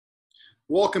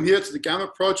Welcome here to the Gamma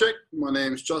Project. My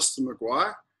name is Justin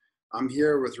McGuire. I'm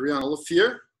here with Riaan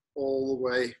ROI, all the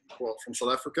way from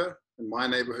South Africa, in my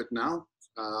neighborhood now.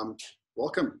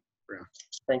 Welcome, Riaan.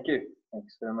 Thank you.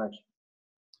 Thanks very much.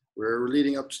 We're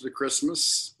leading up to the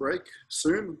Christmas break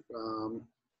soon.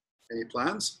 Any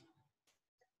plans?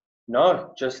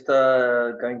 No, just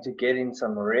going to get in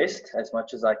some rest as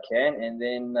much as I can, and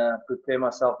then prepare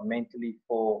myself mentally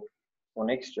for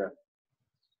next year.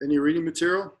 Any reading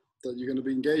material that you're going to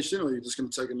be engaged in, or you're just going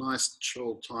to take a nice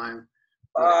chill time?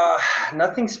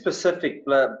 Nothing specific,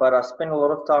 but I spend a lot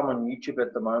of time on YouTube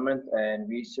at the moment and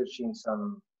researching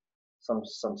some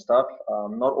stuff.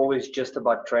 Not always just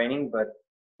about training, but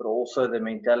also the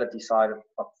mentality side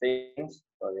of things.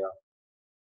 So yeah.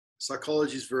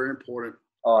 Psychology is very important.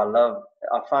 Oh,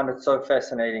 I find it so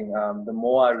fascinating. The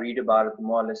more I read about it, the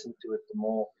more I listen to it, the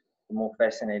more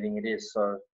fascinating it is.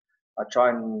 So I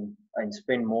try and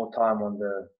spend more time on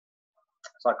the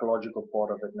psychological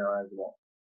part of it now as well.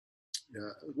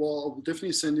 Yeah, well, I'll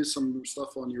definitely send you some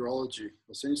stuff on urology.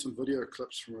 I'll send you some video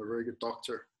clips from a very good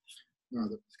doctor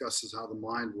that discusses how the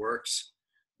mind works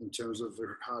in terms of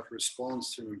how it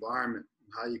responds to an environment,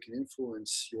 and how you can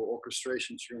influence your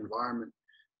orchestration to your environment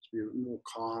to be more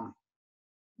calm.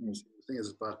 The thing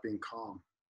is about being calm.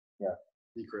 Yeah.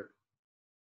 Secret.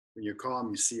 When you're calm,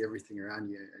 you see everything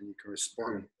around you and you can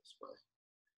respond in this way.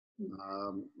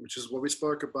 Which is what we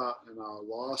spoke about in our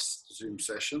last Zoom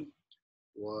session,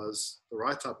 was the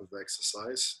right type of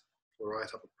exercise for the right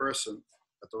type of person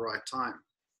at the right time.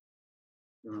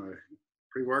 You know,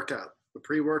 pre-workout. The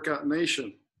pre-workout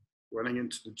nation running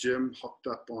into the gym hopped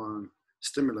up on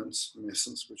stimulants, in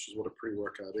essence, which is what a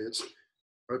pre-workout is,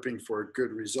 hoping for a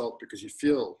good result because you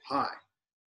feel high.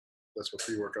 That's what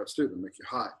pre-workouts do, they make you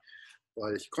high.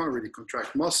 But if you can't really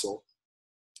contract muscle,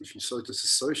 if you're so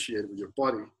disassociated with your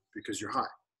body because you're high.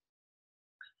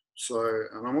 So,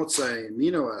 and I'm not saying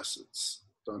amino acids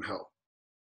don't help.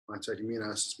 I take amino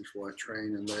acids before I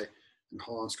train and they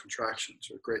enhance contraction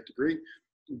to a great degree,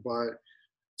 but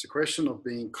it's a question of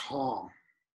being calm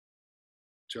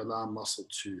to allow muscle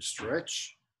to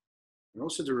stretch, and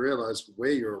also to realize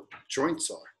where your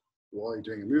joints are while you're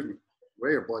doing a movement,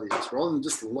 where your body is, rather than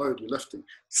just the load you're lifting,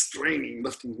 straining,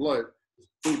 lifting load.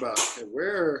 Think about, okay,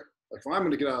 where, like if I'm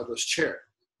going to get out of this chair,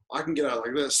 I can get out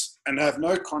like this and have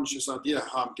no conscious idea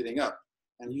how I'm getting up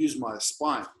and use my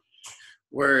spine.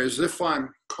 Whereas if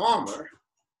I'm calmer,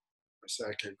 I say,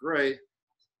 okay, great,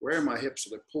 where are my hips?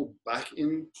 So they pull back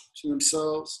into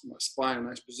themselves, my spine in a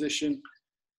nice position.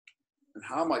 And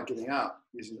how am I getting out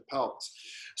using the pelvis?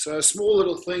 So small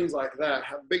little things like that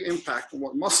have a big impact on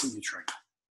what muscle you train.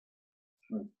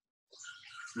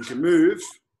 You can move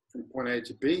from point A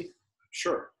to B,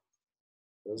 sure.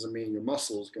 Doesn't mean your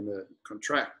muscle is going to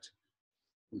contract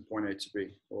from point A to B,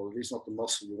 or at least not the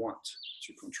muscle you want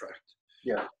to contract.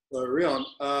 Yeah. So Riaan,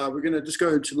 we're going to just go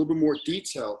into a little bit more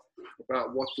detail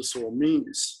about what this all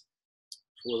means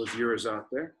for the viewers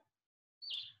out there.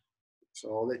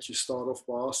 So I'll let you start off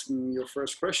by asking your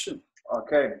first question.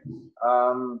 Okay.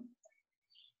 I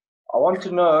want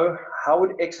to know, how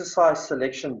would exercise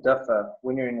selection differ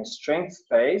when you're in a strength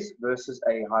phase versus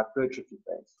a hypertrophy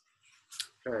phase?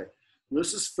 Okay.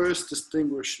 Let's just first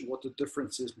distinguish what the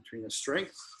difference is between a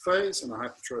strength phase and a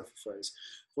hypertrophy phase.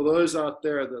 For those out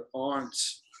there that aren't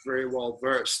very well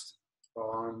versed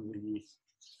on the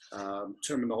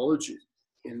terminology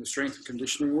in the strength and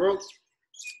conditioning world,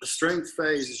 the strength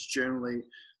phase is generally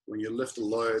when you lift a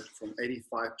load from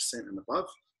 85% and above.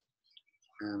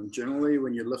 And generally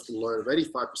when you lift a load of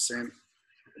 85%,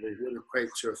 it would equate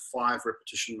to a 5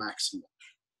 repetition maximum.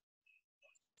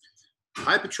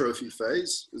 Hypertrophy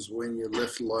phase is when you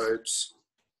lift loads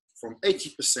from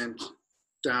 80%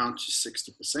 down to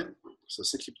 60%. So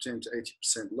 60% to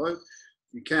 80% load.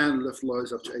 You can lift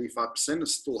loads up to 85% and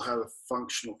still have a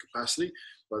functional capacity,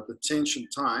 but the tension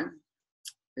time,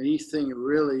 anything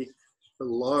really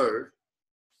below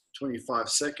 25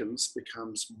 seconds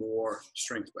becomes more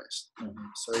strength-based.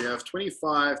 So you have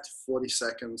 25 to 40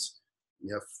 seconds.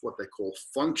 You have what they call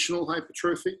functional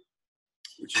hypertrophy,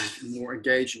 which is more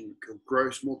engaging,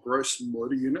 more gross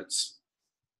motor units,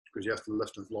 because you have to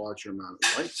lift a larger amount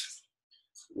of weight.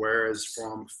 Whereas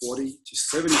from 40 to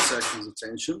 70 seconds of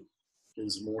tension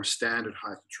is more standard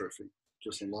hypertrophy,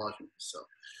 just enlarging itself.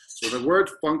 So the word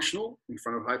functional in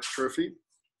front of hypertrophy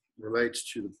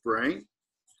relates to the brain,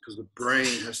 because the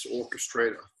brain has to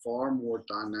orchestrate a far more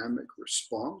dynamic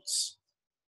response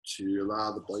to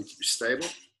allow the body to be stable,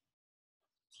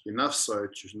 enough so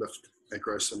to lift a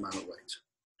gross amount of weight.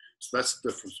 So that's the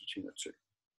difference between the two.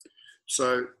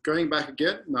 So going back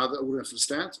again, now that the audience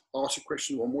understands, ask your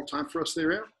question one more time for us there,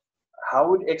 Riaan. How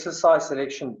would exercise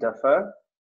selection differ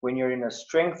when you're in a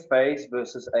strength phase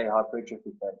versus a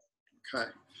hypertrophy phase? Okay,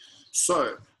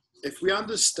 so if we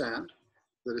understand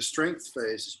that a strength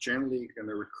phase is generally going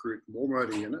to recruit more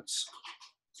motor units,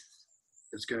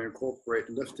 it's going to incorporate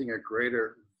lifting a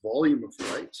greater volume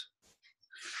of weight,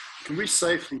 can we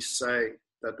safely say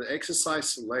that the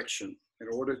exercise selection, in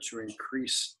order to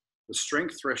increase the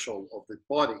strength threshold of the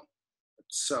body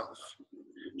itself,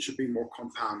 should be more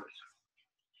compounded?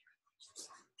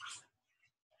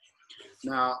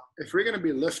 Now, if we're going to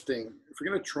be lifting, if we're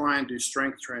going to try and do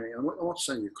strength training, and I'm not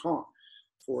saying you can't,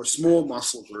 for a small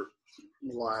muscle group,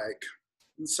 like,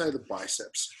 let's say the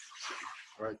biceps,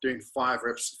 right? Doing 5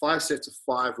 sets of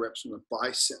 5 reps on the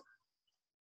bicep.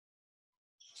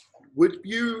 Would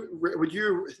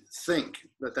you think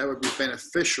that that would be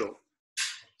beneficial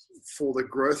for the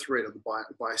growth rate of the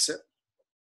bicep?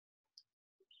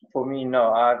 For me,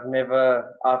 no.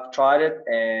 I've tried it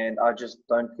and I just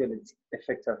don't feel it's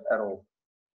effective at all.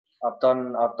 I've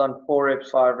done 4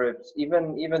 reps, 5 reps,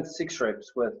 even 6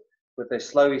 reps with a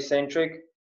slow eccentric,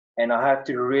 and I have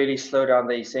to really slow down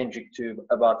the eccentric to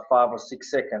about 5 or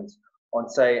 6 seconds on,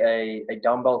 say, a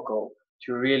dumbbell curl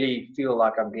to really feel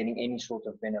like I'm getting any sort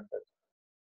of benefit.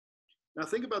 Now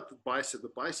think about the bicep.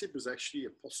 The bicep is actually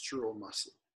a postural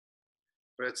muscle,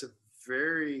 but it's a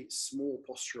very small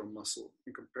postural muscle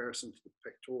in comparison to the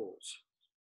pectorals.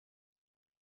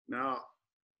 Now,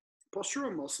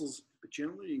 postural muscles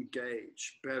generally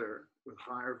engage better with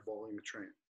higher volume of training.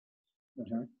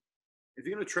 Mm-hmm. If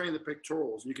you're going to train the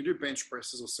pectorals, you can do bench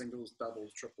presses or singles,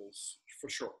 doubles, triples for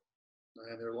sure.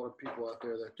 And there are a lot of people out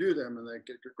there that do them and they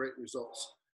get great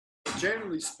results. But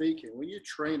generally speaking, when you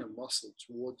train a muscle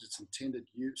towards its intended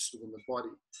use within the body,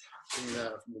 being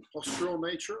that of more postural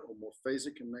nature or more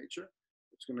phasic in nature,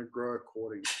 it's going to grow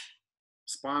accordingly.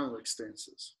 Spinal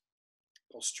extensors,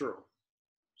 postural.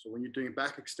 So when you're doing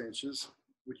back extensions,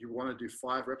 would you want to do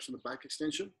 5 reps on the back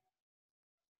extension?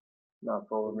 No,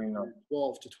 probably not.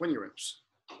 12 to 20 reps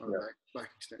on the back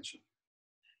extension.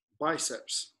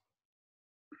 Biceps.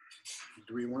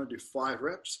 Do we want to do 5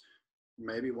 reps?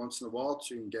 Maybe once in a while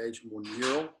to engage more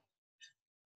neural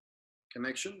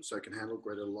connection so it can handle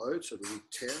greater load so that we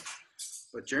tear.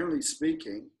 But generally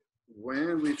speaking,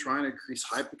 when we're trying to increase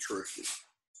hypertrophy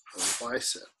of the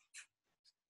bicep,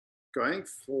 going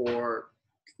for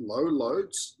low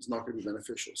loads is not going to be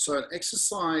beneficial. So an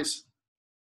exercise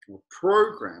or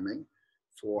programming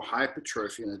for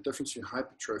hypertrophy, and the difference between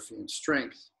hypertrophy and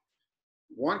strength,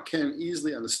 one can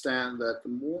easily understand that the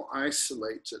more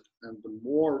isolated and the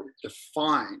more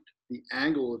defined the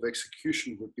angle of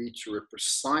execution would be to a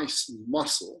precise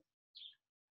muscle,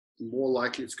 the more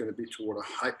likely it's going to be toward a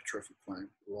hypertrophy plan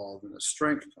rather than a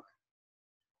strength plan,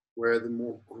 where the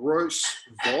more gross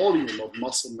volume of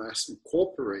muscle mass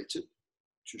incorporated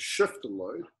to shift the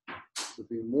load would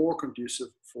be more conducive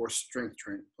for a strength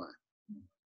training plan.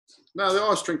 Now, there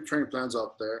are strength training plans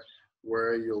out there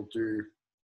where you'll do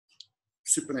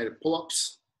supinated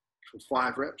pull-ups for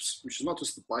 5 reps, which is not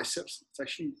just the biceps, it's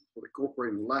actually for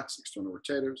incorporating the lats, external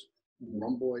rotators,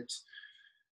 rhomboids.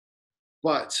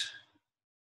 But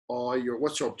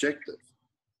what's your objective?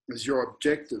 Is your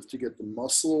objective to get the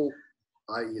muscle,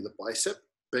 i.e. the bicep,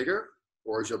 bigger,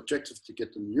 or is your objective to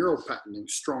get the neural patterning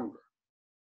stronger?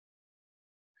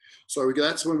 So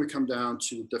that's when we come down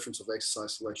to the difference of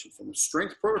exercise selection from a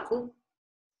strength protocol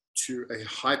to a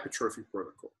hypertrophy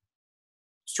protocol.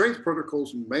 Strength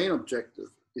protocol's main objective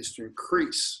is to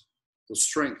increase the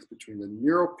strength between the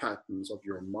neural patterns of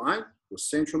your mind, your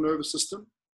central nervous system,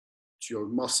 to your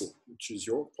muscle, which is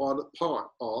your part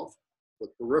of the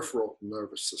peripheral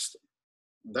nervous system.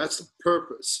 That's the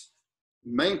purpose,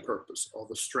 main purpose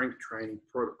of a strength training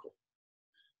protocol.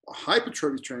 A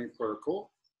hypertrophy training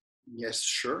protocol, yes,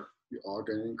 sure, you are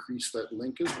going to increase that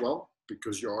link as well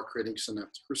because you are creating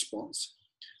synaptic response,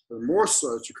 but more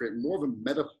so to create more of a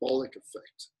metabolic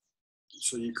effect.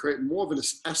 So you create more of an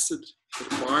acid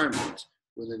environment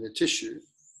within the tissue,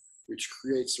 which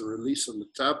creates a release of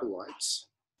metabolites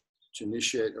to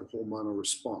initiate a hormonal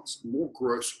response, a more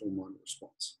gross hormonal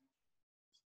response.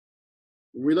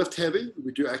 When we lift heavy,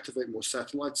 we do activate more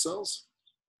satellite cells,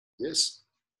 yes.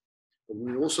 But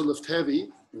when we also lift heavy,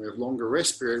 we have longer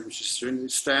rest period, which is generally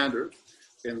standard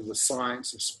in the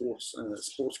science of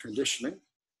sports conditioning.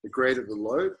 The greater the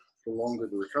load, the longer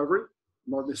the recovery,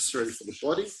 not necessarily for the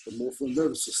body, but more for the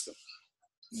nervous system.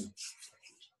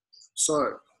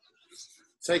 So,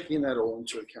 taking that all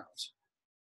into account,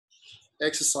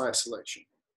 exercise selection.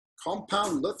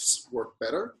 Compound lifts work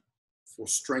better for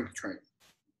strength training.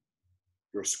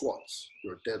 Your squats,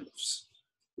 your deadlifts,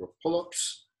 your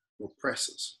pull-ups, your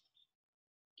presses.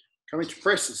 Coming to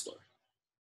presses though,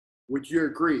 would you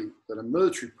agree that a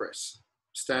military press,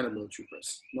 standard military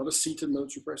press, not a seated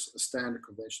military press, a standard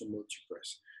conventional military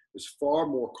press, is far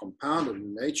more compounded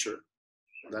in nature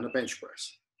than a bench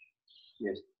press?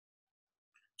 Yes.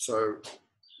 So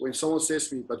when someone says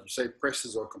to me, but you say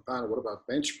presses are compounded, what about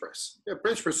bench press? Yeah,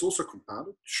 bench press is also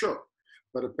compounded, sure.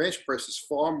 But a bench press is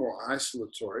far more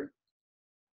isolatory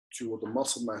to what the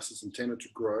muscle mass is intended to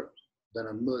grow than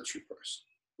a military press.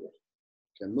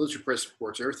 Okay, military press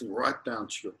works everything right down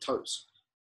to your toes.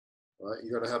 Right?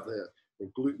 You got to have the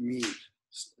glute med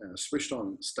switched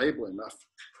on stable enough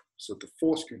so that the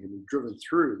force can be driven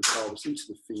through the pelvis into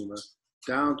the femur,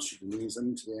 down to the knees and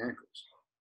into the ankles.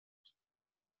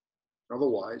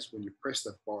 Otherwise, when you press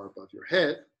that bar above your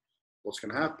head, what's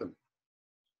going to happen?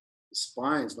 The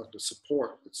spine is not going to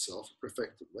support itself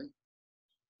effectively.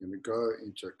 You're going to go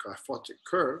into a kyphotic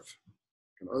curve,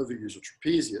 you can overuse the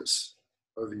trapezius,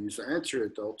 overuse the anterior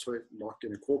deltoid, not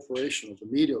get incorporation of the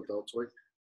medial deltoid,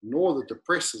 nor the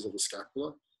depressors of the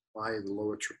scapula, i.e. the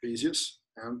lower trapezius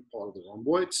and part of the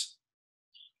rhomboids.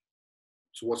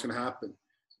 So what's going to happen?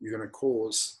 You're going to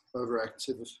cause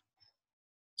overactive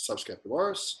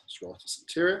subscapularis, serratus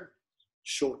anterior,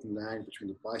 shorten the angle between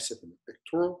the bicep and the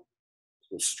pectoral,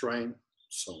 will strain,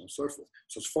 so on and so forth.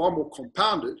 So it's far more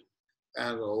compounded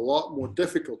and a lot more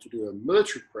difficult to do a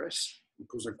military press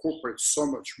because it incorporates so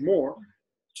much more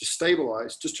to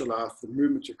stabilize, just to allow for the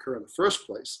movement to occur in the first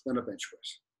place than a bench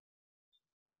press.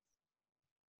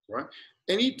 Right?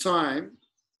 Any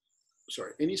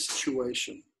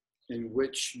situation in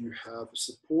which you have a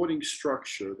supporting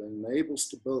structure that enables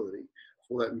stability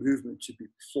for that movement to be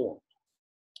performed.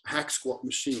 A hack squat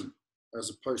machine as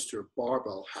opposed to a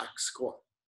barbell hack squat.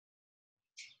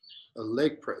 A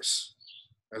leg press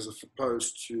as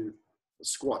opposed to a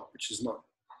squat, which is not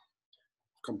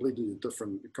completely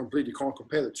different. You completely can't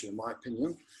compare the two, in my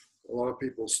opinion. A lot of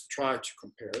people try to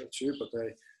compare the two, but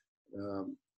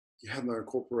you have no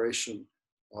incorporation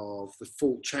of the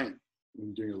full chain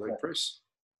when doing a leg press.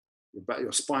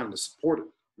 Your spine is supported.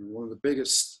 And one of the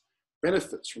biggest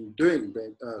benefits from doing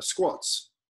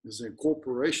squats is the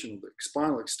incorporation of the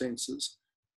spinal extensors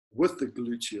with the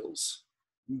gluteals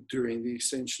during the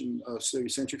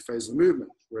eccentric phase of the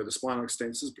movement, where the spinal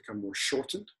extensors become more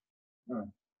shortened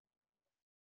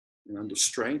and under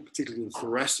strain, particularly the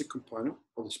thoracic component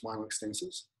of the spinal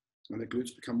extensors, and the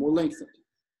glutes become more lengthened,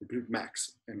 the glute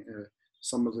max, and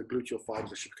some of the gluteal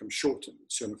fibers actually become shortened in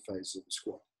certain phases of the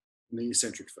squat, in the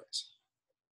eccentric phase.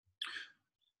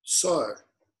 So,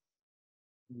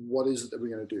 what is it that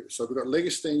we're going to do? So we've got leg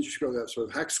extensions, you've got sort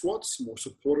of hack squats, more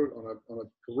supported on a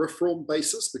peripheral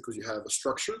basis because you have a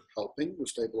structure helping with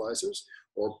stabilizers,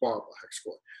 or a barbell hack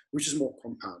squat, which is more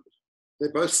compounded. They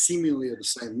both seemingly are the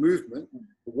same movement,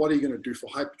 but what are you going to do for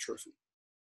hypertrophy?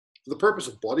 For the purpose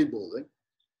of bodybuilding,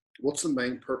 what's the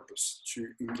main purpose? To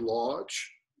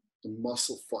enlarge the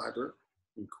muscle fiber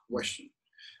in question.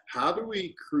 How do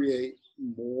we create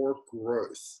more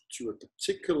growth to a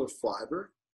particular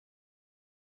fiber?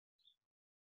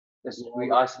 Yes, we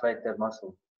isolate that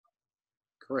muscle.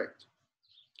 Correct.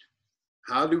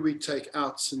 How do we take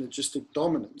out synergistic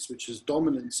dominance, which is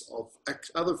dominance of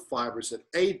other fibers that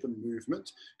aid the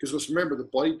movement? Because let's remember, the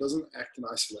body doesn't act in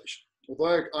isolation.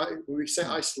 Although when we say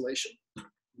isolation,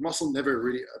 muscle never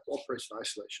really operates in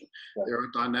isolation. Yeah. There are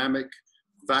dynamic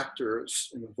factors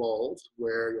involved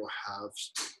where you'll have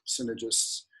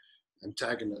synergists,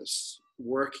 antagonists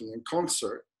working in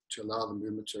concert to allow the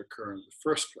movement to occur in the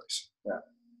first place. Yeah.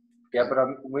 Yeah, but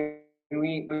when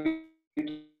we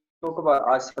talk about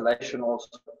isolation also,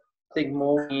 I think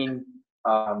more in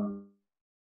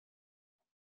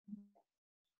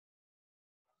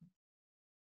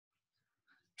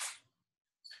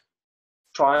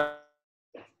trying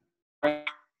to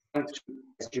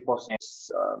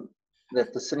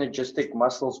that the synergistic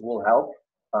muscles will help,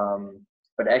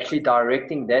 but actually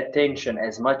directing that tension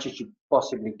as much as you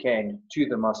possibly can to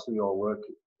the muscle you're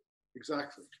working.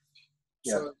 Exactly.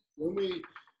 Yeah. So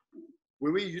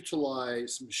when we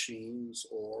utilize machines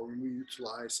or when we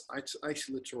utilize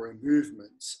isolatory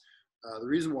movements, the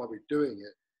reason why we're doing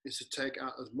it is to take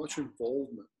out as much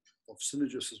involvement of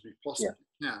synergists as we possibly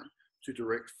can to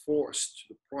direct force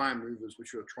to the prime movers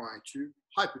which we are trying to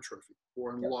hypertrophy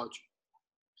or enlarge.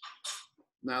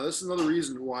 Now, this is another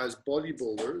reason why as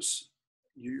bodybuilders,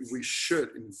 we should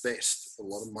invest a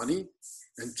lot of money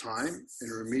and time in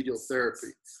remedial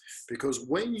therapy. Because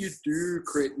when you do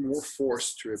create more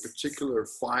force to a particular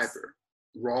fiber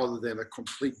rather than a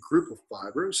complete group of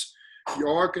fibers, you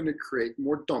are going to create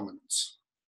more dominance,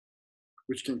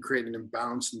 which can create an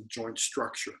imbalance in joint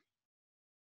structure.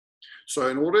 So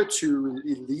in order to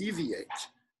alleviate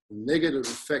the negative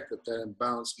effect that that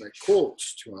imbalance may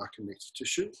cause to our connective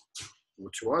tissue or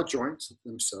to our joints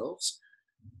themselves,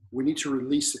 we need to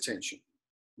release the tension.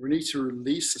 We need to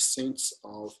release a sense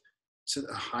of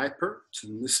a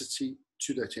hyper-tonicity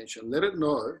to that tension. Let it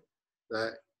know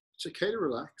that it's okay to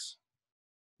relax.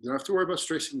 You don't have to worry about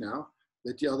stressing now.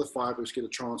 Let the other fibers get a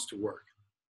chance to work.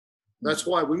 That's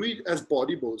why when we, as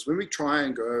bodybuilders, when we try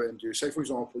and go and do, say for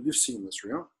example, you've seen this,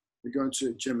 Riaan, we go into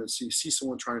a gym and see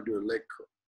someone trying to do a leg curl.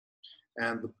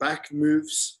 And the back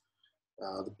moves,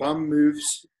 the bum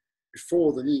moves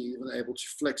before the knee even able to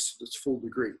flex to its full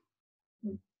degree.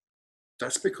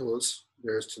 That's because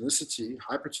there's tonicity,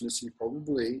 hypertonicity,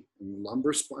 probably in the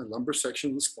lumbar section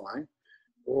of the spine,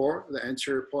 or the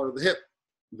anterior part of the hip,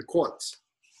 the quads,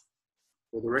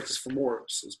 or the rectus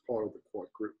femoris is part of the quad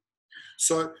group.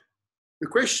 So the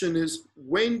question is,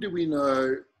 when do we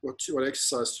know what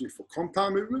exercise to do for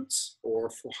compound movements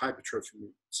or for hypertrophy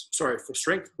movements? Sorry, for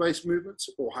strength-based movements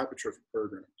or hypertrophy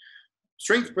programming.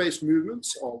 Strength-based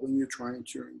movements are when you're trying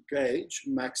to engage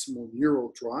maximal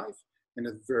neural drive in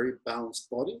a very balanced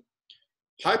body.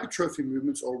 Hypertrophy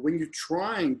movements are when you're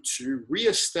trying to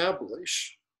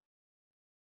reestablish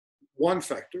one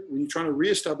factor, when you're trying to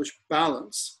reestablish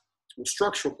balance or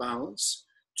structural balance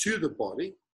to the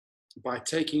body by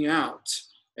taking out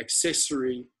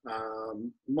accessory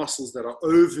muscles that are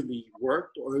overly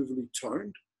worked or overly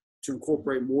toned to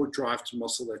incorporate more drive to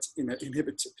muscle that's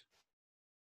inhibited.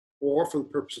 Or for the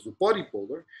purpose of the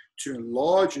bodybuilder, to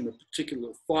enlarge in a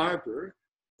particular fiber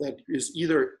that is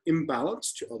either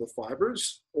imbalanced to other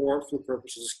fibers, or for the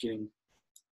purpose of just getting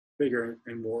bigger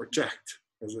and more jacked,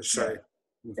 as I say.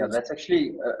 Yeah, that's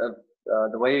actually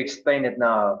the way you explain it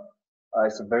now.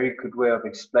 It's a very good way of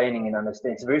explaining and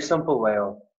understanding. It's a very simple way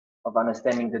of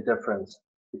understanding the difference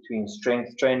between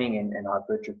strength training and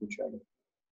hypertrophy training.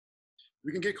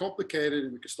 We can get complicated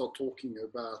and we can start talking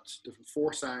about different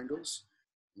force angles.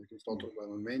 We can start talking about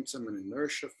momentum and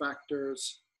inertia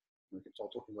factors. We can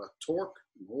start talking about torque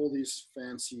and all these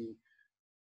fancy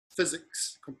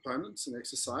physics components in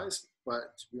exercise.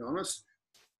 But to be honest,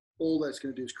 all that's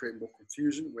going to do is create more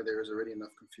confusion where there is already enough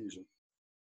confusion.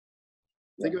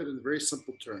 Think of it in a very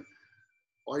simple term.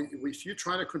 If you're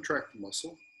trying to contract the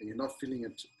muscle and you're not feeling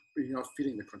it, you're not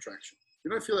feeling the contraction.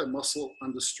 You don't feel that muscle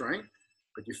under strain,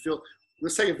 but you feel.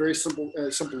 Let's take a very simple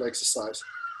exercise.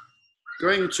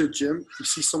 Going into a gym, you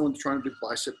see someone trying to do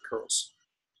bicep curls,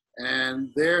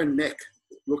 and their neck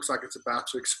looks like it's about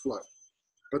to explode,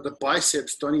 but the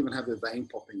biceps don't even have a vein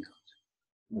popping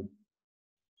out.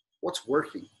 What's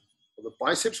working? Are the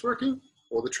biceps working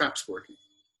or the traps working?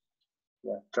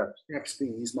 Yeah, traps. Traps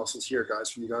being these muscles here, guys,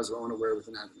 for you guys who are unaware with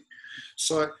anatomy.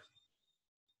 So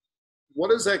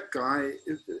what is that guy,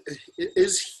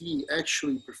 is he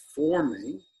actually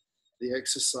performing the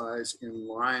exercise in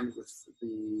line with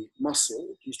the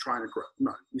muscle he's trying to grow?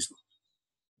 No, he's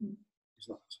not. He's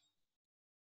not.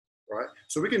 Right?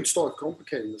 So we can start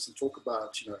complicating this and talk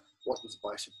about, what does the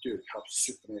bicep do? It helps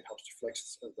to supinate, helps to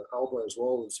flex the elbow as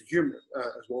well as the humerus,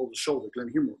 as well as the shoulder,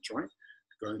 glenohumeral joint.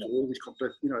 Go into all these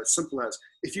complex, as simple as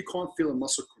if you can't feel a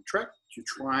muscle contract, you're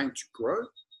trying to grow,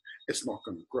 it's not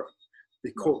going to grow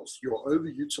because you're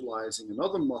overutilizing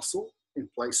another muscle in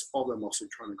place of the muscle you're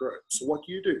trying to grow. So what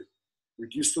do?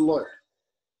 Reduce the load.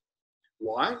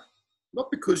 Why?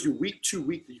 Not because you're too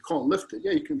weak that you can't lift it.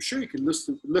 Yeah, I'm sure you can lift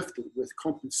it with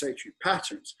compensatory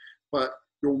patterns, but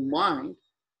your mind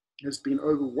has been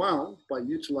overwhelmed by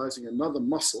utilizing another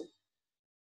muscle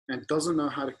and doesn't know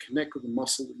how to connect with the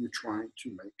muscle that you're trying to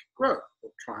make grow or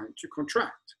trying to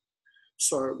contract.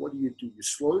 So what do? You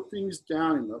slow things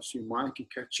down enough so your mind can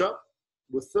catch up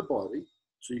with the body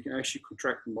so you can actually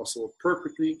contract the muscle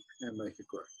appropriately and make it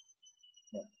grow.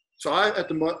 Yeah. So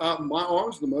my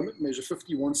arms at the moment measure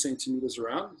 51 centimeters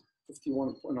around,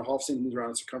 51.5 centimeters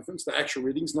around circumference. The actual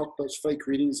readings, not those fake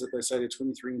readings that they say they're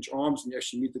 23-inch arms and you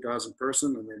actually meet the guys in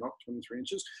person and they're not 23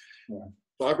 inches. Yeah.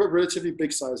 So I've got relatively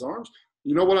big size arms.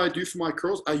 You know what I do for my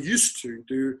curls? I used to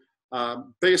do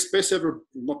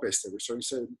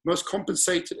most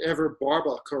compensated ever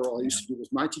barbell curl I used to do was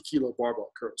 90 kilo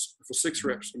barbell curls for 6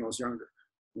 reps when I was younger.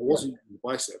 It wasn't even the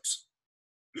biceps.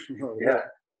 You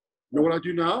know what I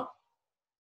do now?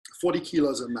 40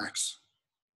 kilos at max.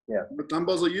 Yeah. The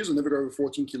dumbbells I use, I never go over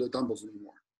 14 kilo dumbbells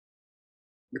anymore.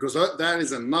 Because that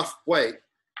is enough weight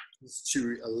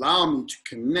to allow me to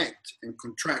connect and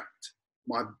contract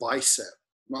my bicep.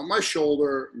 Not my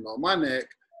shoulder, not my neck,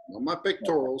 not my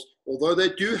pectorals, although they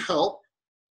do help,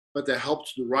 but they help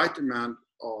to the right amount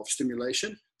of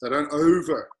stimulation. They don't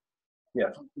over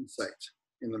compensate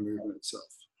in the movement itself.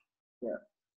 Yeah.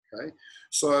 Okay.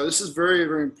 So this is very,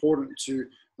 very important to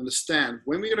understand.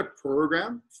 When we're going to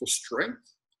program for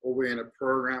strength, or we're in a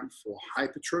program for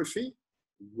hypertrophy,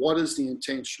 what is the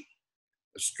intention?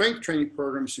 A strength training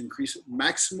program is to increase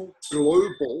maximal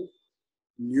global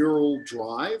neural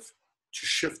drive to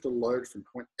shift the load from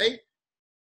point A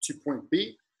to point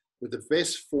B with the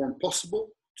best form possible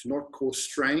to not cause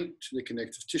strain to the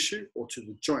connective tissue or to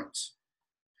the joints.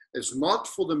 It's not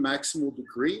for the maximal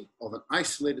degree of an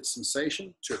isolated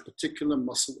sensation to a particular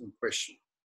muscle in question.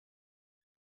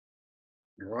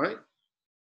 All right?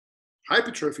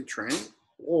 Hypertrophy training,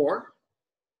 or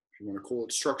if you want to call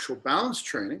it structural balance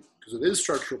training, because it is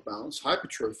structural balance,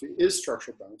 hypertrophy is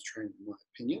structural balance training in my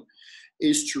opinion,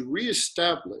 is to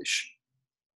reestablish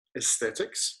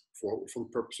aesthetics for the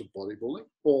purpose of bodybuilding,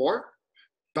 or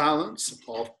balance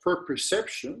of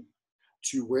perception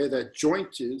to where that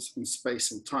joint is in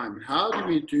space and time. And how do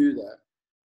we do that?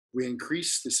 We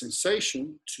increase the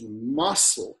sensation to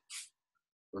muscle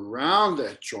around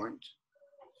that joint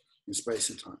in space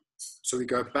and time. So we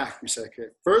go back, we say, okay,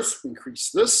 first we increase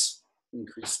this,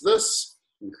 increase this,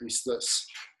 increase this.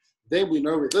 Then we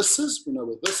know where this is, we know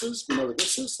where this is, we know where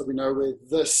this is, so we know where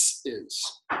this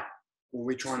is when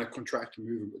we're trying to contract and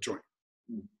move a joint.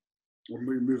 When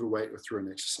we move a weight or through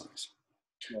an exercise.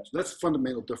 Yeah. So that's a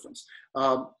fundamental difference.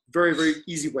 Very, very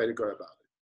easy way to go about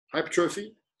it.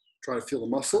 Hypertrophy, try to feel the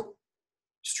muscle.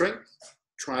 Strength,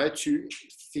 try to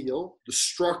feel the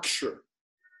structure,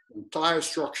 the entire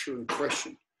structure in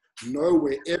question. Know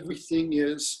where everything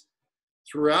is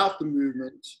throughout the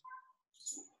movement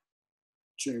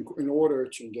in order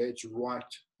to engage the right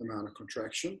amount of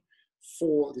contraction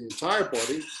for the entire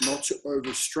body, not to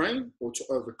overstrain or to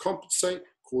overcompensate,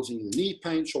 causing either knee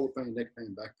pain, shoulder pain, neck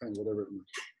pain, back pain, whatever it may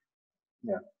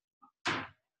be. Yeah.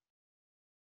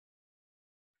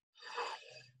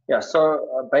 Yeah,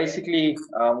 so basically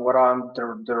what I'm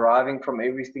deriving from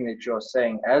everything that you're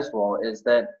saying as well is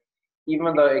that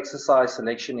even though exercise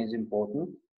selection is important,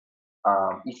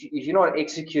 if you're not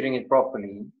executing it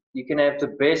properly, you can have the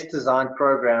best designed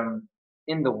program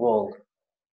in the world.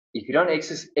 If you don't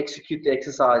execute the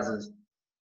exercises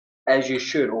as you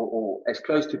should, or as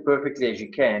close to perfectly as you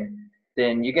can,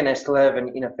 then you're going to still have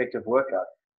an ineffective workout.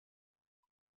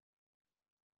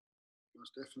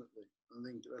 Most definitely. I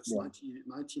think that's 99%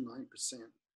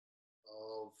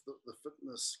 of the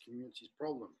fitness community's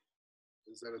problem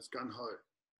is that it's gung-ho.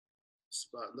 It's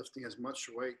about lifting as much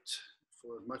weight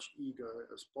for as much ego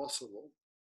as possible.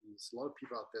 And there's a lot of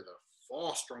people out there that are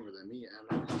far stronger than me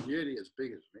and nearly as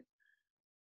big as me.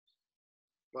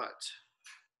 But,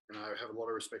 and I have a lot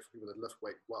of respect for people that lift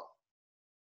weight well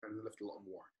and lift a lot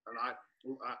more. And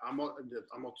I'm not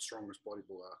the strongest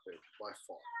bodybuilder out there by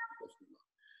far, definitely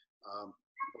not.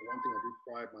 But one thing I do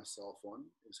pride myself on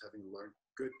is having learned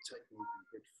good technique and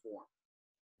good form.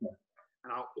 Yeah.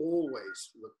 And I always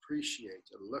will appreciate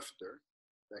a lifter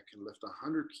that can lift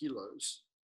 100 kilos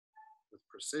with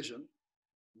precision,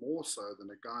 more so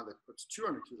than a guy that puts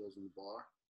 200 kilos in the bar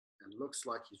and looks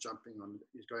like he's going on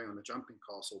a jumping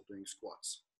castle doing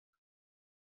squats.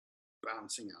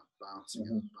 Bouncing out, bouncing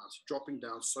out, bouncing, dropping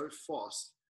down so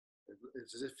fast.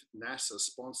 It's as if NASA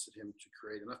sponsored him to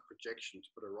create enough projection to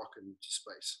put a rocket into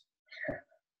space.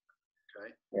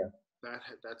 Okay? Yeah.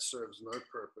 That serves no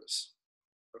purpose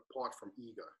apart from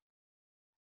ego.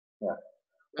 Yeah.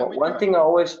 Well, one thing I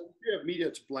always... You have media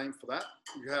to blame for that.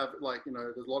 You have,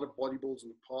 there's a lot of bodybuilders in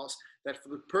the past that for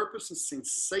the purpose of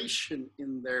sensation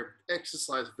in their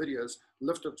exercise videos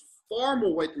lifted far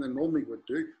more weight than they normally would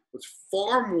do with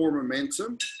far more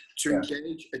momentum to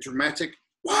engage a dramatic,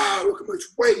 wow, look how much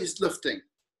weight he's lifting.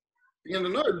 Again,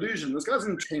 no illusion, this guy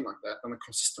doesn't train like that on a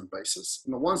consistent basis.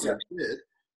 And the ones that did,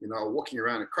 are walking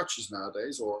around in crutches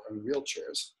nowadays or in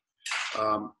wheelchairs.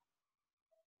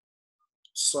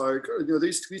 So,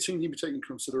 these things need to be taken into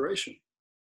consideration.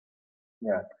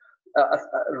 Yeah.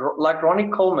 Like Ronnie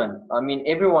Coleman. I mean,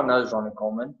 everyone knows Ronnie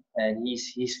Coleman and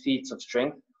his feats of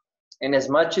strength. And as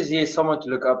much as he is someone to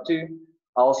look up to,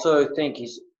 I also think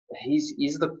he's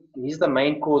the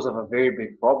main cause of a very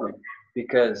big problem,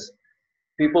 because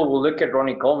people will look at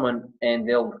Ronnie Coleman and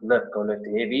they'll go lift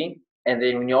heavy. And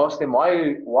then when you ask them, why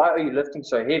are you lifting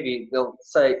so heavy? They'll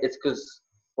say it's because,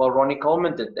 well, Ronnie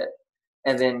Coleman did that.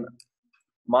 And then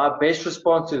my best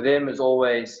response to them is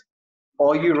always,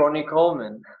 are you Ronnie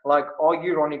Coleman? Like, are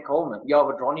you Ronnie Coleman? Yeah,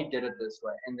 but Ronnie did it this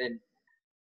way. And then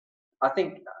I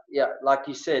think, like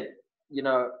you said,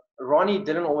 Ronnie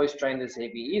didn't always train this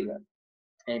heavy either.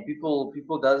 And people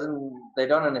they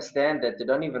don't understand that. They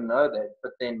don't even know that.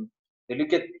 But then they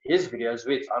look at his videos,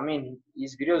 which, I mean,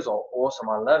 his videos are awesome.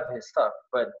 I love his stuff.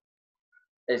 But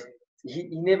he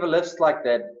never lifts like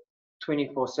that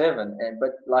 24/7.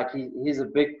 But like he's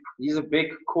a big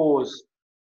cause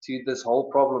to this whole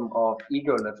problem of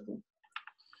ego lifting.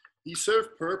 He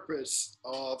served purpose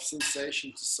of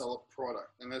sensation to sell a product,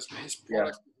 and as his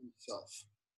product himself.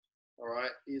 All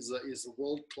right, he's a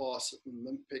world-class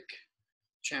Olympic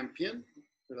champion.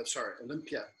 Sorry,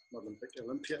 Olympia, not Olympic,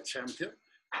 Olympia champion.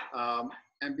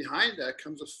 And behind that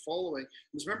comes a following.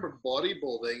 Just remember,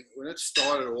 bodybuilding, when it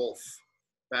started off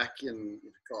back in,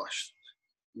 gosh,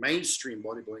 mainstream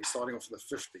bodybuilding, starting off in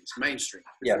the 50s, mainstream.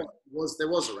 There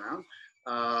was around,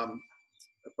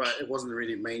 but it wasn't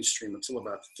really mainstream until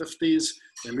about the 50s.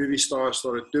 The movie stars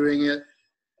started doing it,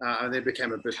 and they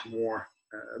became a bit more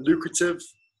lucrative.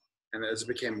 And as it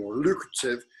became more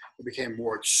lucrative, it became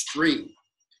more extreme.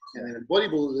 And then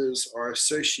bodybuilders are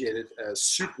associated as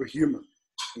superhuman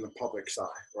in the public's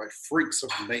eye, right? Freaks of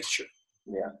nature.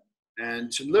 Yeah. And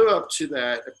to live up to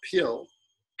that appeal,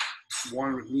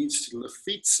 one needs to live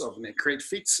create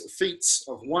feats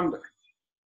of wonder.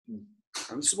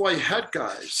 And this is why you had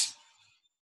guys.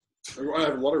 I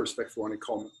have a lot of respect for Ronnie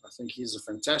Coleman. I think he was a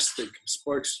fantastic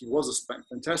spokesperson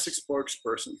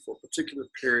for a particular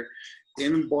period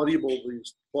in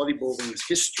bodybuilding's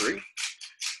history,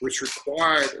 which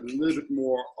required a little bit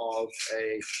more of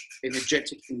an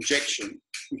energetic injection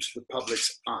into the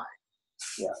public's eye.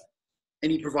 Yeah.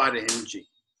 And he provided energy,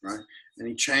 right? And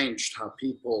he changed how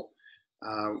people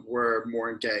were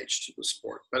more engaged to the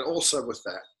sport. But also with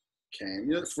that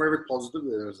came, for every positive,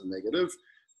 there was a negative.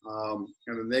 And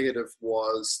the negative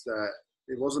was that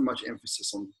there wasn't much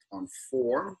emphasis on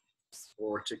form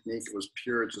or technique. It was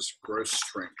pure just gross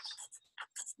strength,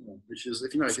 which is,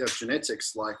 if you have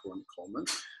genetics like Ron Coleman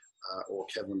or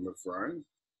Kevin Levrone,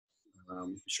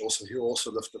 he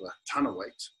also lifted a ton of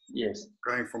weight. Yes.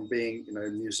 Going from being, a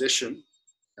musician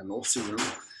and off-season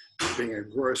to being a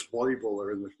gross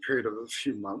bodybuilder in the period of a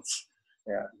few months.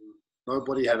 Yeah.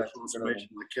 Nobody had a transformation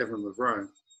like Kevin Levrone.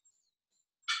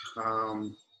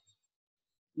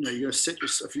 You're going to set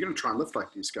yourself, if you're going to try and lift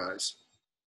like these guys,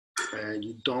 and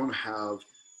you don't have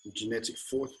the genetic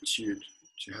fortitude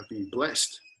to have been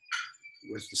blessed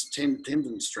with this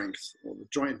tendon strength or the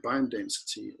joint bone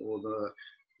density or the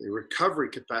recovery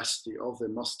capacity of their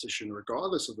muscle tissue,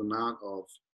 regardless of the amount of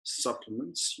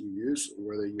supplements you use, or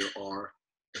whether you are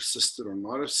assisted or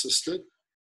not assisted,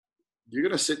 you're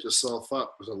going to set yourself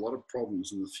up with a lot of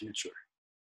problems in the future,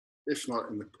 if not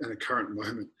in the current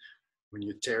moment when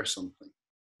you tear something.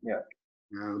 Yeah.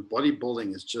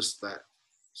 Bodybuilding is just that.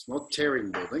 It's not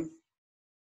tearing building.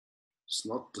 It's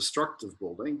not destructive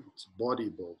building. It's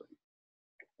bodybuilding.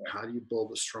 How do you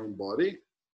build a strong body?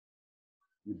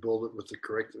 You build it with the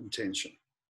correct intention.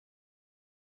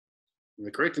 And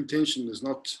the correct intention is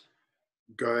not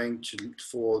going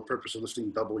for the purpose of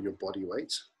lifting double your body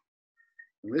weight.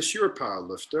 Unless you're a power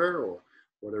lifter or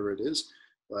whatever it is.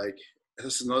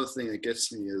 This is another thing that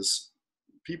gets me is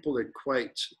people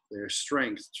equate their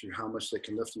strength to how much they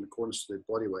can lift in accordance to their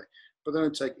body weight, but they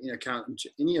don't take into account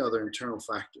into any other internal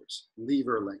factors: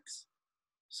 lever length,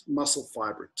 muscle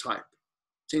fiber type,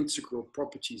 tensile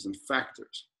properties and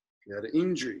factors. If you had an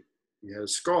injury, you had a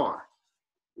scar,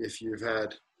 if you've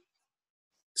had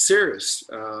serious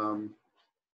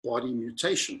body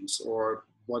mutations or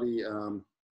body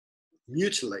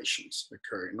mutilations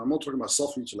occurring. And I'm not talking about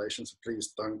self-mutilation, so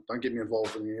please don't get me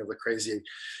involved in any of the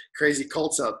crazy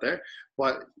cults out there.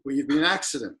 But when you've been in an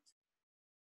accident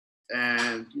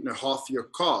and half your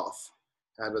calf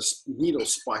had a needle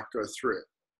spike go through it,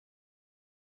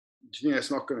 do you think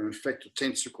that's not going to affect your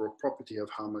tensile property of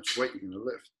how much weight you're going to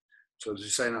lift? So as you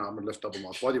say, no, I'm going to lift double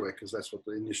my body weight because that's what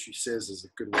the industry says is a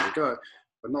good way to go,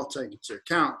 but not taking into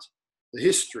account the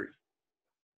history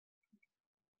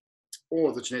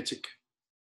or the genetic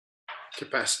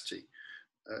capacity.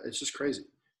 It's just crazy.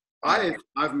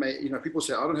 I've made, people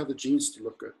say, I don't have the genes to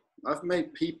look good. I've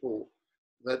made people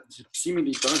that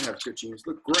seemingly don't have good genes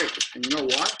look great. And you know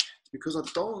why? It's because I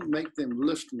don't make them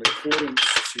lift in accordance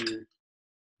to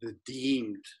the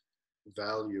deemed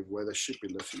value of where they should be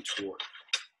lifting toward.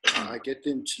 I get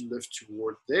them to lift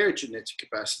toward their genetic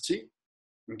capacity.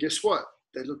 And guess what?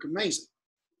 They look amazing.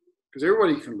 Because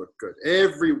everybody can look good.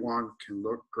 Everyone can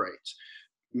look great.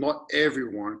 Not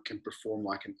everyone can perform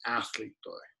like an athlete,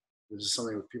 though. This is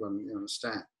something that people don't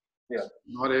understand. Yeah.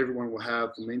 Not everyone will have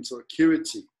the mental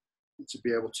acuity to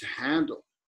be able to handle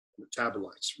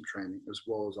metabolites from training as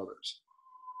well as others.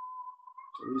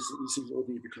 So these things all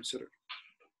need to be considered.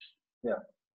 Yeah.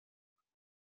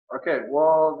 Okay.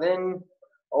 Well, then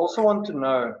I also want to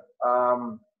know,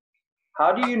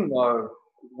 how do you know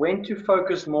when to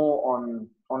focus more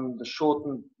on the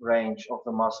shortened range of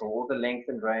the muscle, or the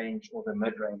lengthened range, or the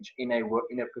mid range in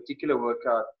a particular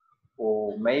workout,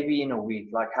 or maybe in a week?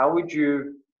 Like, how would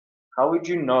you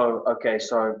know? Okay,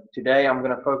 so today I'm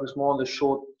going to focus more on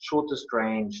the shortest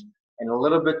range, and a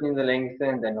little bit in the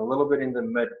lengthened and a little bit in the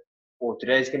mid, or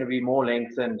today's going to be more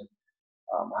lengthened,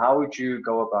 how would you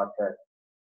go about that?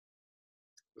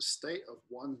 The state of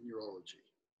one's neurology,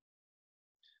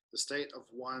 the state of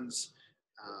one's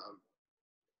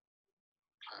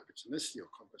hypertonicity or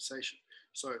compensation.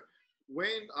 So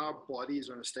when our bodies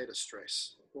are in a state of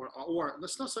stress, or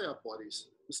let's not say our bodies,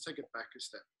 let's take it back a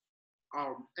step.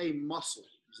 A muscle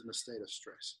is in a state of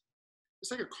stress. Let's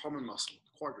take a common muscle,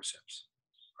 quadriceps,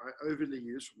 right? Overly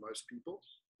used for most people,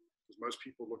 because most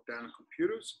people look down at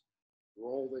computers,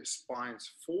 roll their spines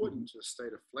forward into a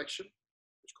state of flexion,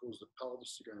 which causes the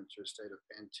pelvis to go into a state of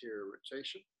anterior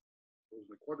rotation, causing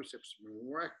the quadriceps to be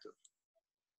more active.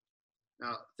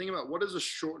 Now, think about what is a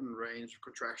shortened range of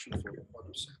contraction for the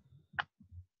quadricep?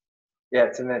 Yeah,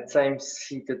 it's in that same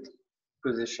seated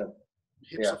position.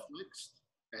 Hips are flexed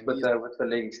and with the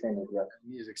leg extended,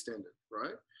 knees extended,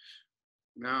 right?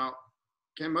 Now,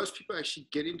 can most people actually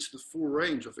get into the full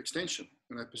range of extension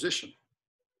in that position?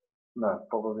 No,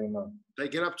 probably not. They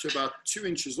get up to about 2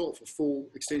 inches off a full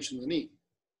extension of the knee.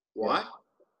 Why?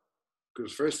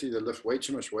 Because firstly, they lift way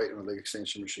too much weight on a leg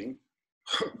extension machine.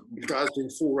 The guys doing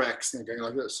full racks and they're going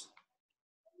like this.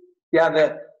 Yeah,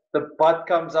 the butt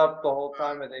comes up the whole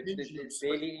time and there's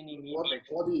barely any knee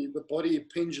flexion. The body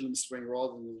pendulum swing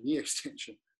rather than the knee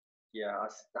extension. Yeah, I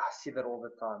see that all the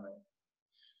time, man.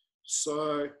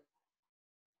 So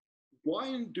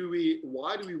why do we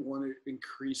want to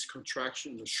increase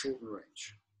contraction in the shortened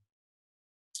range?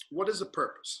 What is the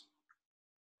purpose?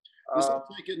 Let's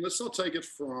not take it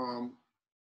from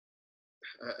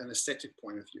an aesthetic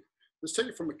point of view. Let's take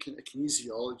it from a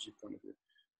kinesiology point of view.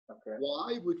 Okay.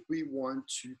 Why would we want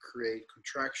to create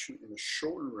contraction in a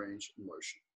shortened range of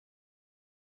motion?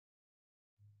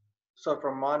 So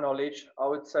from my knowledge, I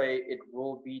would say it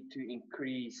will be to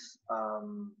increase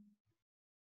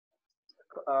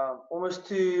almost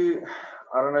to,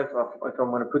 I don't know if I'm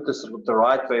going to put this the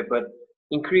right way, but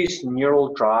increase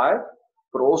neural drive,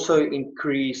 but also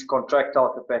increase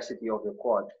contractile capacity of your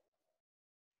quad.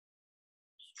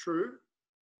 It's true.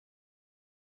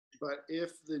 But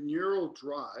if the neural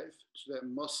drive to that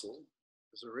muscle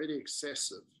is already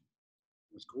excessive,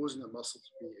 it's causing the muscle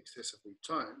to be excessively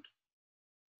toned,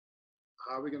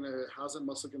 how's that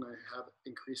muscle going to have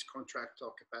increased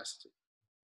contractile capacity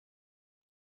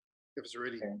if it's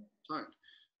already toned?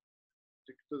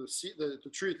 The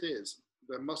truth is,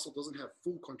 the muscle doesn't have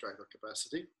full contractile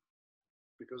capacity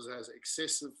because it has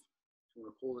excessive, if you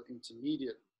want to call it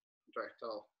intermediate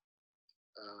contractile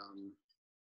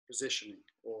positioning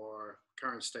or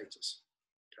current status.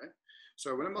 Okay,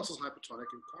 so when a muscle is hypertonic,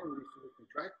 it can't really fully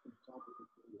contract and it can't really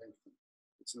fully lengthen.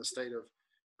 It's in a state of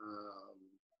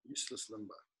useless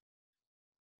limbo.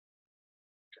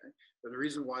 Okay, but the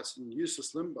reason why it's in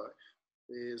useless limbo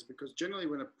is because generally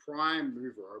when a prime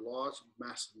mover or a large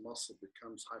massive muscle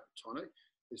becomes hypertonic,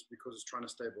 it's because it's trying to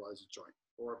stabilize a joint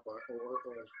or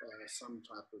some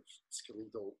type of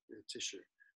skeletal tissue,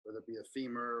 whether it be a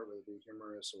femur, whether it be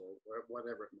humerus, or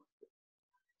whatever it might be.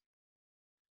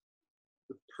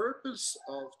 The purpose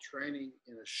of training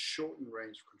in a shortened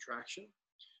range of contraction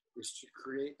is to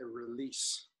create a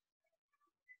release.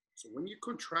 So when you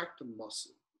contract a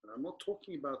muscle, and I'm not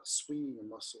talking about swinging a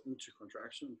muscle into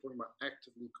contraction, I'm talking about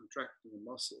actively contracting a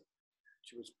muscle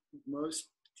to its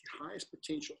highest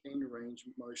potential end range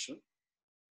motion,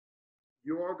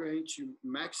 you are going to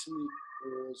maximally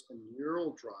cause a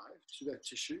neural drive to that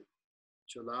tissue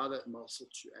to allow that muscle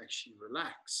to actually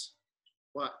relax.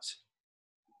 But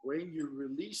when you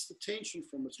release the tension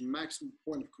from its maximum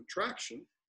point of contraction,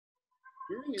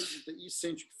 during the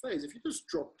eccentric phase, if you just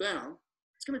drop down,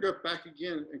 it's going to go back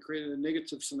again and create a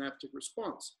negative synaptic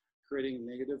response, creating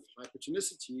negative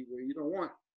hypertonicity where you don't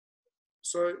want.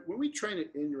 So when we train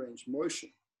at end range motion,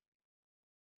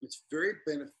 it's very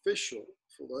beneficial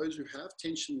for those who have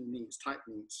tension in the knees, tight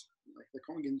knees, like they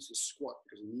can't get into the squat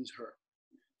because the knees hurt.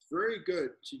 It's very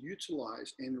good to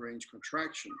utilize end range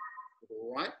contraction with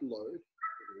the right load,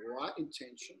 with the right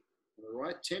intention, and the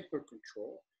right tempo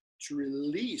control to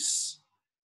release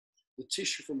the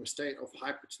tissue from a state of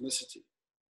hypertonicity.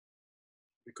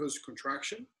 Because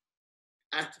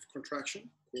active contraction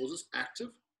causes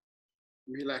active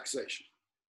relaxation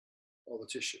of the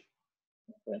tissue.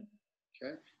 Okay.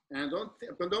 And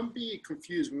don't be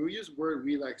confused. When we use the word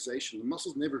relaxation, the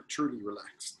muscle's never truly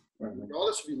relaxed.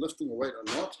 Regardless if you're lifting a weight or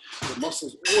not, the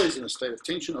muscle's always in a state of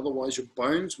tension. Otherwise, your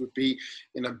bones would be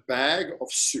in a bag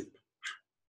of soup.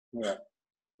 Yeah.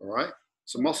 All right.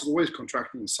 So muscle's always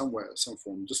contracting in some way or some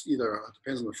form. Just either it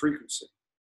depends on the frequency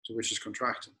to which it's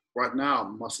contracting. Right now,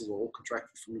 muscles are all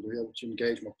contracted for me to be able to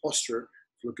engage my posture,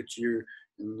 look at you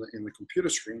in the computer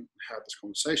screen, and have this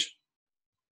conversation.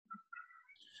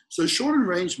 So shortened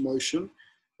range motion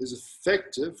is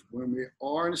effective when we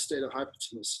are in a state of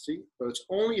hypertonicity, but it's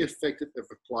only effective if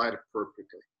applied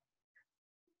appropriately.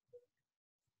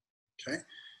 Okay.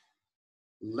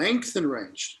 Length and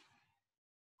range.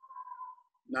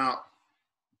 Now,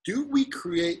 do we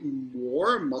create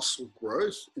more muscle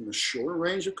growth in the shorter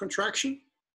range of contraction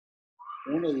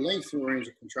or in the length and range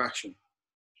of contraction?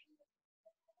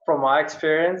 From my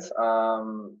experience,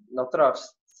 not that I've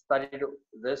studied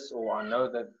this or I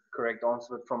know the correct answer,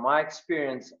 but from my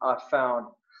experience, I found,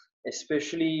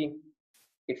 especially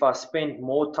if I spend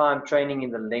more time training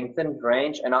in the lengthened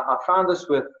range, and I found this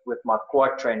with my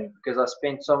quad training, because I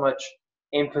spent so much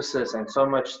emphasis and so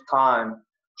much time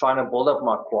trying to build up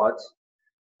my quads,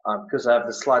 because I have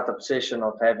the slight obsession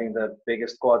of having the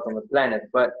biggest quads on the planet.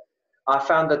 But I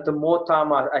found that the more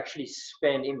time I actually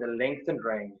spend in the lengthened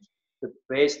range, the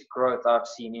best growth I've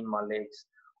seen in my legs.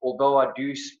 Although I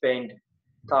do spend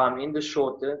time in the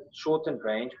shortened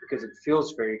range because it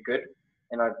feels very good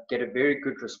and I get a very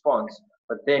good response.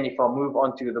 But then if I move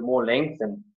on to the more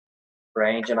lengthened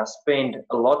range and I spend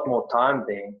a lot more time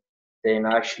there, then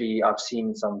actually I've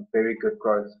seen some very good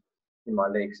growth in my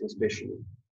legs, especially.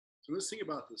 So let's think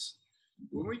about this.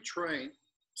 When we train,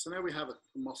 so now we have a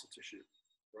muscle tissue,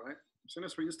 right? So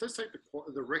let's take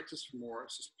the rectus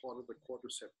femoris as part of the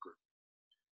quadricep group.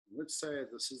 And let's say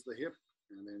this is the hip,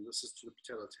 and then this is to the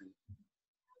patellar tendon.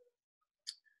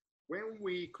 When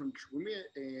we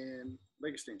in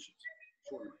leg extensions,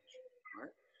 short range,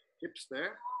 right? Hips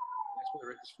there, that's where the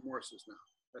rectus femoris is now.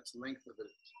 That's the length of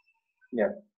it.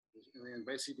 Yeah. And then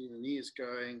basically the knee is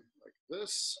going like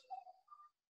this,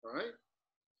 all right?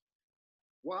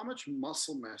 Well, how much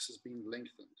muscle mass is being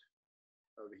lengthened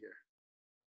over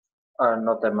here?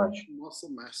 Not that much. Muscle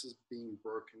mass is being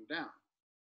broken down.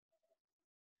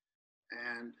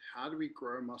 And how do we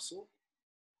grow muscle?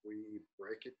 We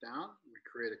break it down. We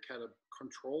create a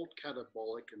controlled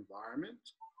catabolic environment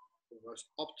for the most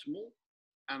optimal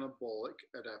anabolic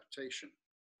adaptation.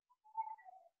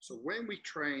 So when we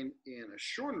train in a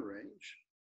shortened range,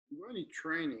 we're only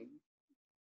training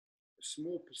a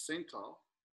small percentile,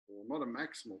 or not a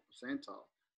maximal percentile,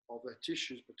 of the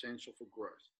tissue's potential for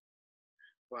growth.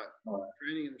 But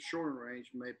training in a shortened range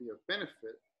may be of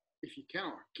benefit if you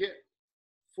cannot get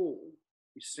full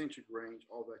eccentric range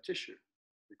of that tissue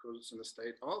because it's in a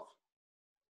state of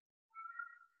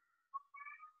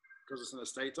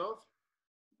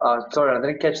sorry, I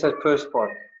didn't catch that first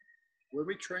part. When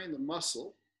we train the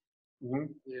muscle in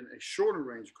a shorter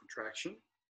range of contraction,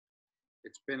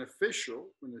 it's beneficial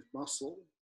when the muscle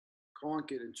can't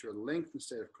get into a lengthened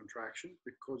state of contraction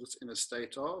because it's in a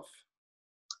state of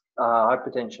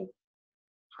hypertension.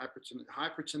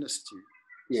 Hypertonicity.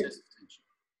 Yes.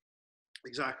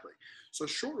 Exactly. So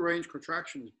short range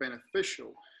contraction is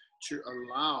beneficial to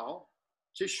allow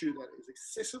tissue that is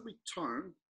excessively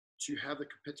toned to have the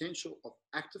potential of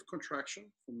active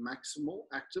contraction for maximal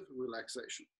active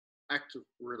relaxation. Active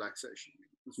relaxation.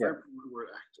 It's very important the word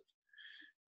active.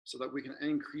 So that we can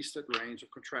increase that range of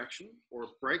contraction or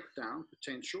breakdown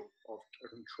potential of a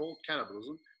controlled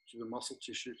catabolism to the muscle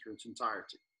tissue through its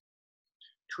entirety.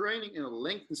 Training in a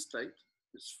lengthened state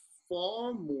is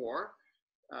far more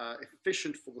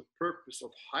efficient for the purpose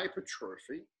of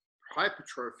hypertrophy.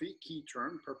 Hypertrophy, key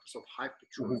term, purpose of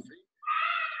hypertrophy.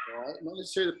 Right? Not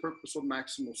necessarily the purpose of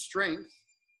maximal strength.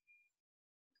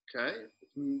 Okay,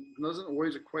 it doesn't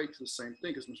always equate to the same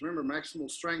thing because remember,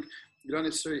 maximal strength, you don't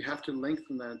necessarily have to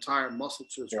lengthen the entire muscle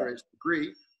to its greatest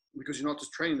degree because you're not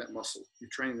just training that muscle, you're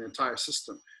training the entire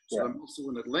system. So the muscle,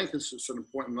 when it lengthens to a certain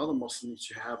point, another muscle needs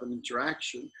to have an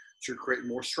interaction to create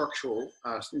more structural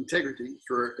integrity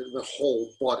for the whole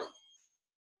body.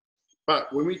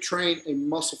 But when we train a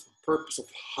muscle for the purpose of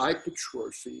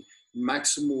hypertrophy,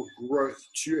 maximal growth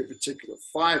to a particular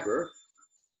fiber,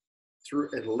 through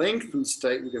a lengthened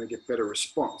state, we're going to get better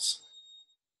response.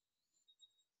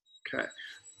 Okay,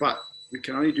 but we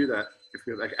can only do that if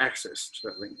we have access to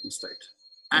that lengthened state.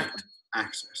 Active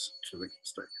access to the lengthened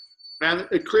state. And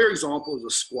a clear example is a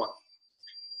squat.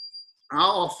 How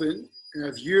often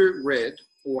have you read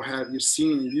or have you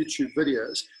seen in YouTube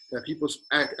videos that people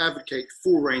advocate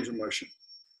full range of motion?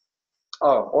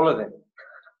 Oh, all of them.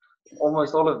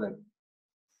 Almost all of them.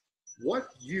 What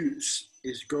use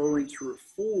is going through a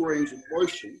full range of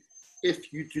motion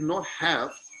if you do not have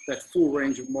that full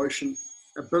range of motion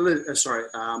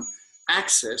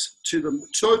access to the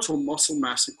total muscle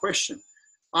mass in question,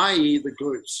 i.e. the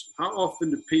glutes? How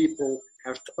often do people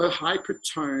have a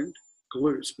hypertoned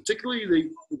glutes,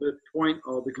 particularly the point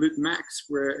of the glute max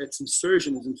where its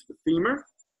insertion is into the femur?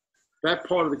 That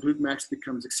part of the glute max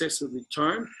becomes excessively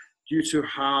toned. due to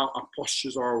how our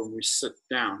postures are when we sit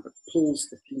down. It pulls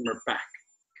the femur back.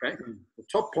 Okay, the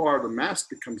top part of the mass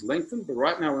becomes lengthened, but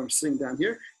right now when I'm sitting down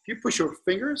here, if you push your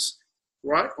fingers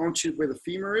right onto where the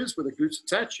femur is, where the glutes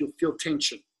attach, you'll feel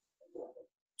tension.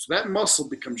 So that muscle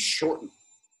becomes shortened.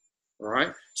 All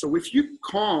right. So if you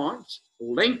can't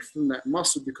lengthen that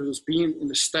muscle because it's been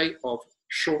in a state of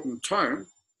shortened tone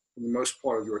for the most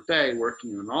part of your day,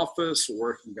 working in an office or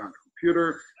working down a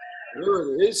computer,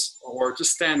 whatever it is, or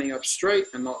just standing up straight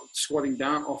and not squatting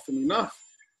down often enough,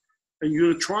 and you're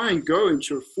going to try and go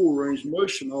into a full range of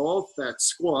motion of that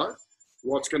squat,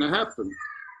 what's going to happen?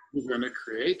 You're going to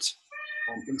create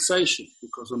compensation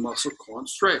because the muscle can't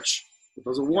stretch. It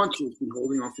doesn't want to. It's been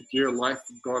holding on for dear life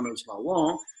for God knows how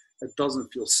long. It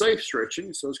doesn't feel safe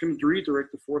stretching, so it's going to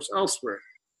redirect the force elsewhere,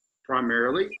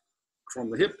 primarily from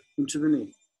the hip into the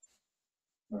knee.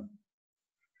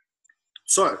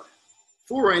 So,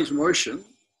 full range of motion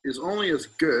is only as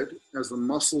good as the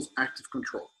muscle's active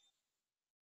control.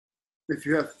 If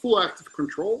you have full active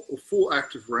control or full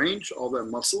active range of that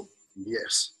muscle,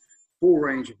 yes, full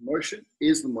range of motion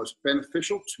is the most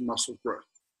beneficial to muscle growth.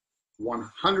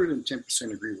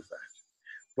 110% agree with that.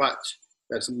 But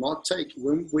that's not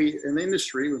when we, in the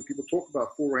industry, when people talk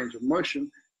about full range of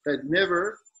motion, they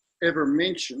never ever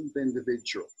mention the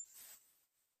individual.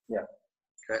 Yeah.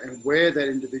 Okay, and where that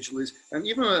individual is. And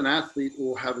even an athlete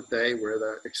will have a day where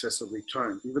they're excessively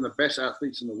toned. Even the best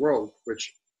athletes in the world,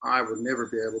 which I would never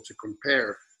be able to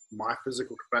compare my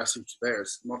physical capacity to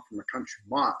theirs, not from a country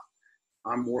mile.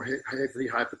 I'm more heavily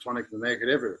hypertonic than they could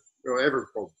ever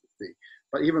probably be.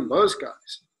 But even those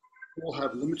guys will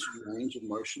have limited range of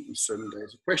motion in certain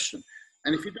days of question.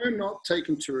 And if you do not take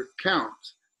into account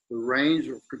the range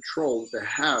of control they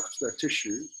have to their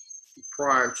tissue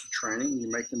prior to training, and you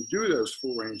make them do those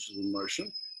full ranges of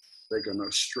motion, they're going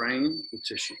to strain the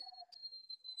tissue.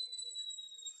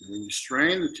 And when you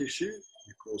strain the tissue,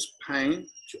 you cause pain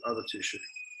to other tissue.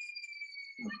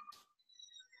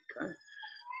 Okay.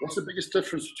 What's the biggest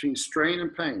difference between strain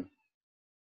and pain?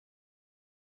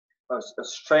 A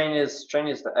strain is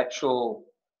the actual,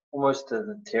 almost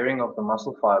the tearing of the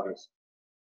muscle fibers.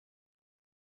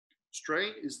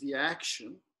 Strain is the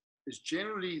action, is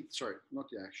generally, sorry, not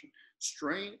the action.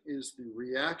 Strain is the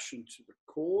reaction to the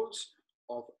cause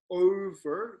of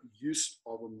overuse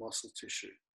of a muscle tissue.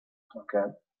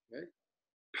 Okay. Okay.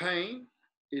 Pain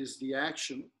is the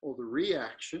action or the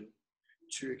reaction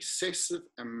to excessive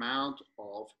amount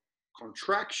of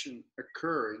contraction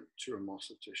occurring to a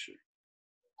muscle tissue.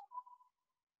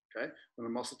 Okay, when the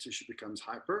muscle tissue becomes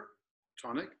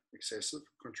hypertonic, excessive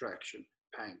contraction,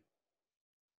 pain.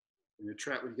 When you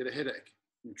get a headache,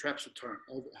 your traps are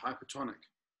hypertonic,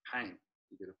 pain.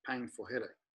 You get a painful headache.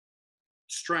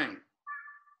 Strain,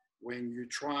 when you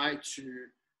try to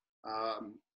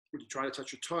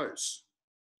touch your toes,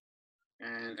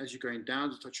 and as you're going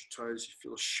down to touch your toes, you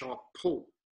feel a sharp pull,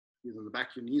 either in the back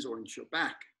of your knees or into your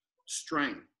back.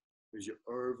 Strain, because you're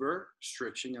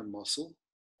overstretching a muscle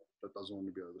that doesn't want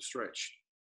to be overstretched.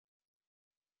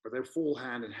 But they fall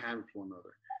hand in hand with one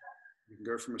another. You can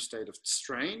go from a state of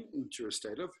strain into a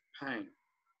state of pain,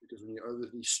 because when you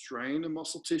overly strain a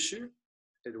muscle tissue,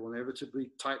 it will inevitably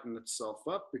tighten itself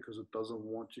up because it doesn't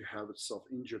want to have itself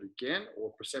injured again,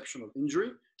 or perception of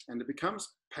injury, and it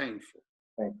becomes painful.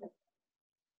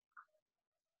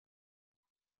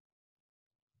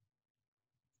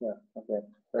 Yeah, okay.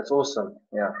 That's awesome.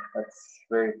 Yeah, that's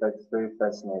very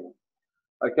fascinating.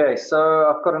 Okay, so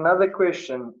I've got another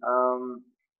question.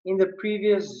 In the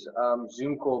previous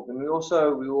Zoom call, and we were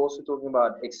also talking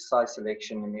about exercise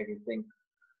selection and everything.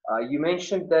 You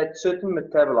mentioned that certain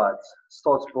metabolites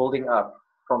starts building up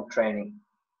from training,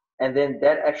 and then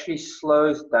that actually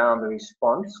slows down the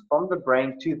response from the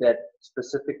brain to that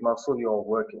specific muscle you're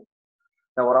working.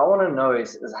 Now, what I want to know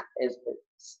is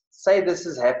say this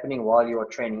is happening while you are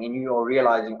training, and you are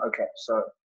realizing, okay, so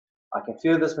I can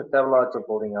feel this metabolites are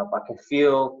building up. I can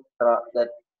feel that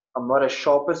I'm not as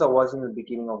sharp as I was in the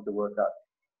beginning of the workout.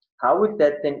 How would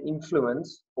that then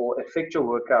influence or affect your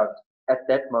workout at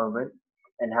that moment?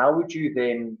 And how would you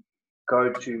then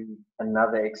go to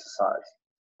another exercise?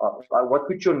 What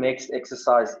would your next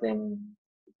exercise then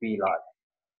be like?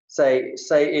 Say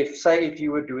if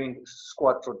you were doing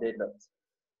squats or deadlifts,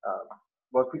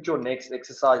 what would your next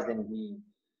exercise then be?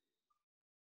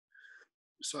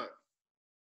 So,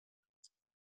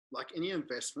 like any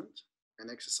investment, an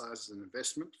exercise is an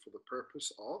investment for the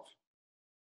purpose of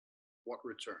what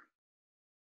return?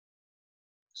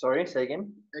 Sorry, say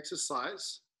again?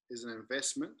 Exercise is an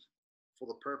investment for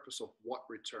the purpose of what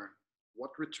return?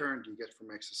 What return do you get from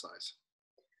exercise?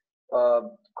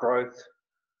 Growth.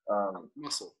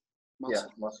 Muscle. Muscle.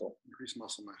 Yeah, muscle. Increase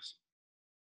muscle mass.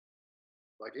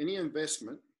 Like any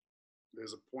investment,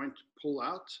 there's a point to pull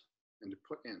out and to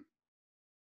put in.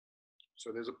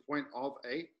 So there's a point of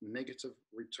a negative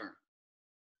return.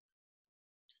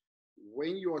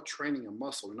 When you are training a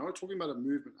muscle, we're not talking about a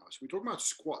movement now. So we're talking about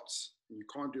squats, and you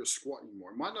can't do a squat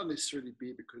anymore. It might not necessarily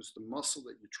be because the muscle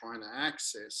that you're trying to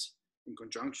access in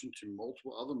conjunction to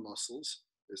multiple other muscles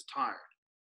is tired.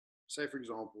 Say, for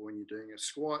example, when you're doing a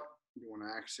squat, you want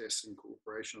to access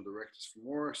incorporation of the rectus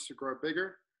femoris to grow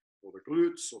bigger, or the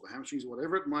glutes, or the hamstrings,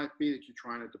 whatever it might be that you're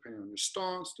trying to, depending on your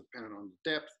stance, depending on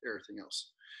the depth, everything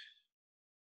else.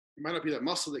 It might not be that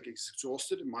muscle that gets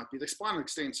exhausted. It might be the spinal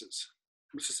extensors.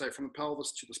 Let's just say from the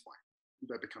pelvis to the spine,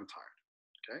 they become tired,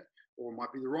 okay? Or it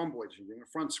might be the rhomboids. You're doing a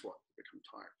front squat, they become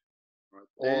tired, right?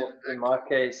 Or in my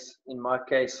case,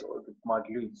 my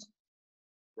glutes.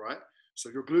 Right? So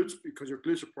your glutes, because your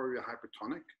glutes are probably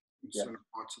hypertonic in certain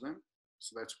parts of them.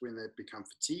 So that's when they become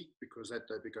fatigued, because they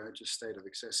go into a state of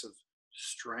excessive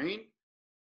strain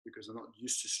because they're not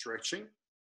used to stretching,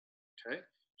 okay?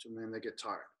 So then they get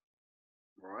tired,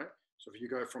 all right? So if you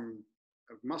go from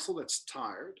a muscle that's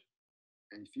tired,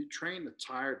 and if you train the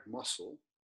tired muscle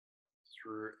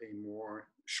through a more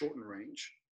shortened range,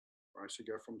 right? So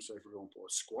you go from, say, for example, a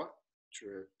squat to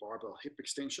a barbell hip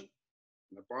extension.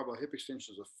 And the barbell hip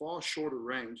extension is a far shorter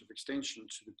range of extension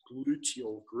to the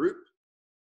gluteal group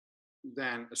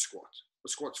than a squat. A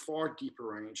squat's far deeper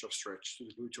range of stretch to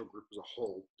the gluteal group as a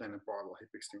whole than a barbell hip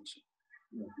extension.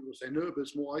 Yeah. People say, no, but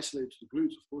it's more isolated to the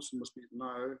glutes. Of course, it must be.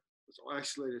 No, it's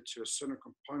isolated to a certain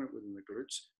component within the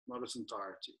glutes, not its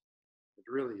entirety. It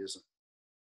really isn't.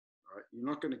 Right? You're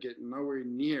not going to get nowhere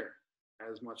near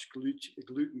as much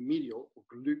glute medial or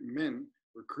glute min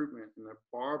recruitment in a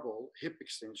barbell hip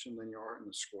extension than you are in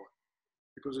a squat,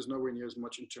 because there's nowhere near as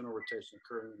much internal rotation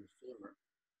occurring in the femur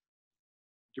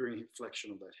during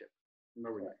flexion of that hip.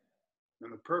 Nowhere near.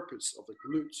 And the purpose of the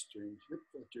glutes during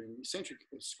the eccentric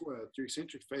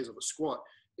phase of a squat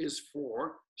is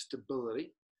for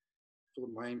stability for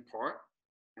the main part,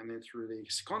 and then through the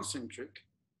concentric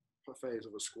phase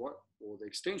of a squat, or the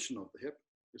extension of the hip,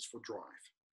 is for drive.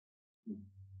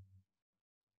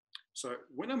 So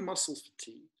when a muscle's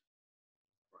fatigued,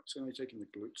 right, so now you're taking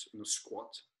the glutes in a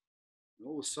squat, and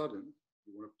all of a sudden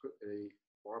you want to put a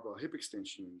barbell hip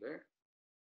extension in there,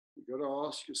 you've got to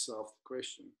ask yourself the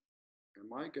question,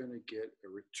 am I going to get a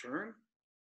return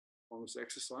on this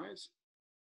exercise,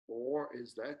 or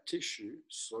is that tissue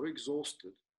so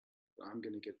exhausted that I'm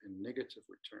going to get a negative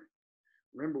return?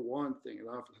 Remember one thing, and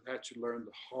I've had to learn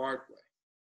the hard way.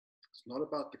 It's not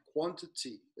about the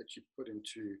quantity that you put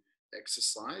into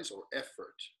exercise or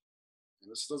effort. And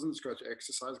this doesn't just go to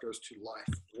exercise, it goes to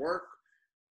life, work,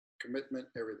 commitment,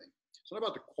 everything. It's not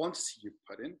about the quantity you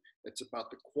put in, it's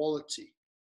about the quality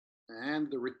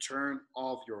and the return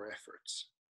of your efforts.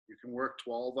 You can work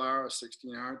 12-hour,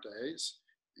 16-hour days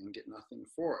and get nothing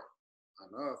for it. I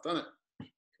know, I've done it. You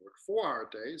can work 4-hour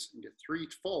days and get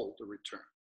threefold the return,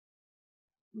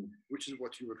 which is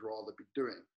what you would rather be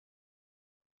doing.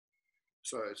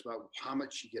 So it's about how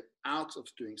much you get out of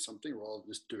doing something rather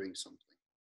than just doing something.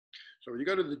 So when you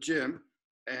go to the gym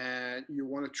and you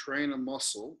want to train a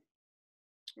muscle,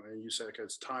 and you say, okay,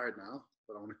 it's tired now,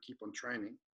 but I want to keep on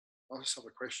training, ask yourself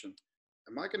a question.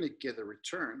 Am I going to get a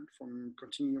return from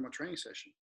continuing my training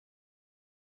session?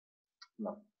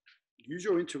 No. Use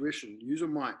your intuition, use your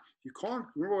mind. You can't,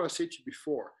 remember what I said to you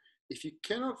before, if you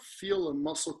cannot feel a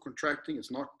muscle contracting,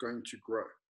 it's not going to grow.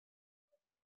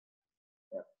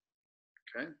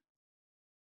 Okay.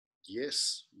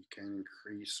 Yes, you can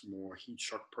increase more heat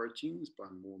shock proteins by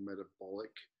more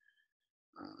metabolic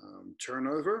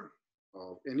turnover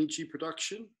of energy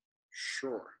production.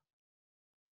 Sure.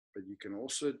 But you can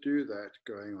also do that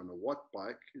going on a watt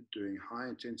bike, doing high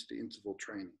intensity interval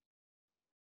training.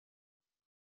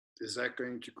 Is that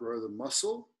going to grow the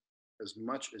muscle as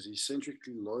much as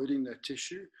eccentrically loading that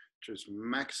tissue to its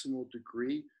maximal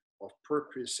degree of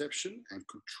proprioception and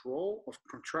control of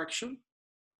contraction?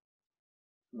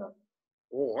 No.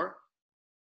 Or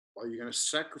are you going to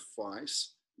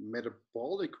sacrifice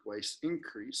metabolic waste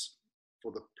increase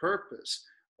for the purpose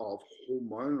of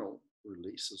hormonal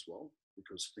release as well?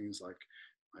 Because things like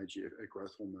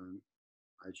growth hormone,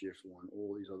 IGF-1,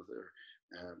 all these other,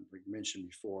 like you mentioned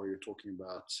before, you're talking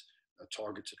about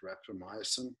targeted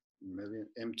rapamycin,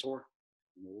 mTOR,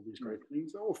 and all these great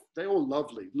things. They're all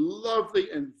lovely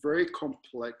and very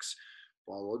complex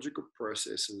biological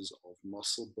processes of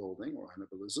muscle building or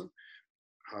anabolism.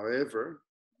 However,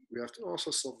 we have to ask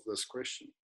ourselves this question.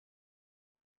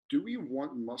 Do we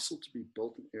want muscle to be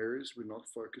built in areas we're not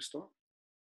focused on?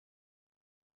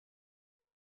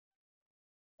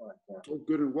 Right, yeah. It's all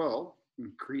good and well,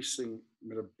 increasing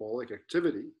metabolic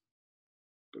activity,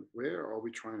 but where are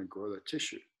we trying to grow that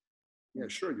tissue? Yeah,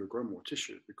 sure, you'll grow more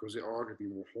tissue because there are going to be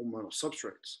more hormonal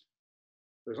substrates,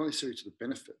 but it's not necessarily to the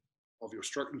benefit of your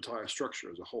entire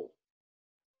structure as a whole.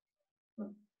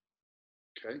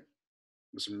 Okay?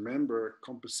 Just remember,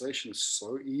 compensation is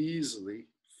so easily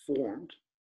formed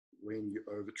when you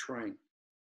overtrain.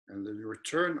 And the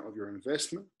return of your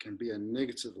investment can be a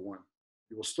negative one.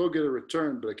 You will still get a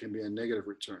return, but it can be a negative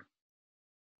return.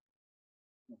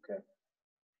 Okay.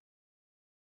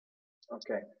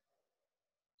 Okay.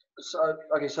 So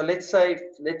let's say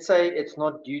it's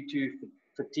not due to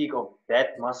fatigue of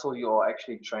that muscle you are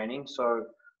actually training. So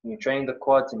when you're training the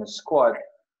quads in a squat,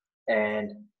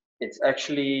 and it's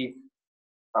actually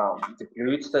the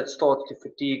glutes that start to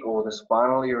fatigue, or the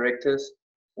spinal erectors,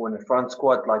 or in the front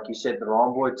squat, like you said, the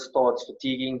rhomboid starts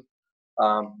fatiguing.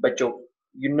 But you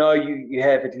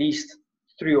have at least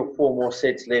 3 or 4 more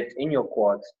sets left in your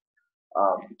quads.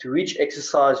 To which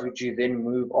exercise would you then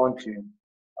move on to?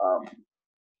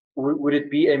 Would it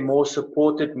be a more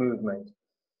supported movement?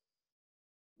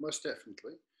 Most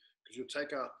definitely, because you'll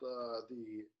take out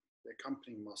the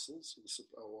accompanying muscles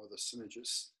or the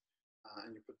synergists,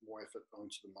 and you put more effort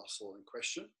onto the muscle in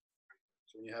question.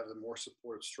 So when you have a more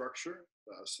supported structure,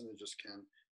 the synergist can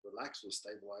relax, or the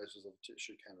stabilizers of the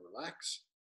tissue can relax,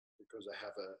 because they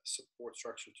have a support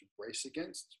structure to brace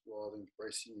against rather than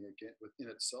bracing within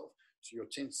itself. So your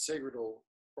tensegradal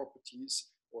properties,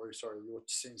 your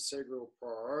tensegradal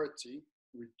priority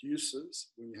reduces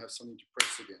when you have something to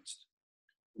press against.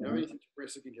 You have anything to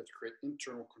press against, you have to create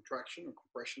internal contraction and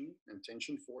compression and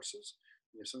tension forces.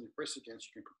 When you have something to press against,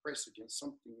 you can compress against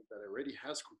something that already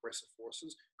has compressive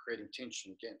forces, creating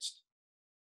tension against.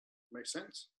 Make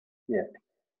sense? Yeah.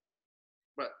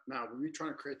 But now, when we're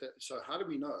trying to create that, so how do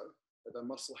we know that the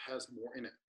muscle has more in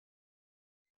it?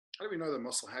 How do we know the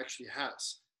muscle actually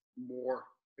has more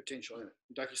potential in it?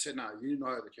 Like you said, now you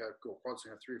know that you have quads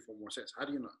and have 3 or 4 more sets. How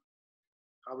do you know?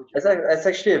 How would you? That's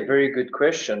actually a very good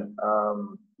question.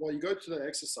 Well, you go to the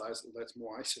exercise that's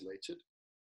more isolated,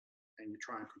 and you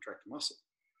try and contract the muscle.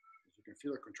 If you can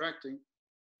feel it contracting,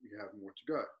 you have more to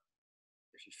go.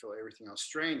 If you feel everything else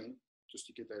straining, just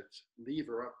to get that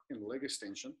lever up in the leg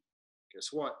extension,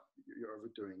 guess what? You're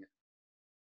overdoing it.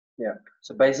 Yeah.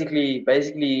 So basically,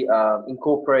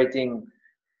 incorporating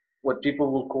what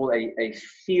people will call a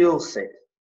feel set.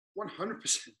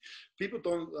 100%. People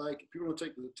don't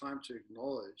take the time to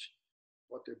acknowledge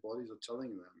what their bodies are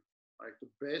telling them. Like, the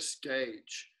best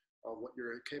gauge of what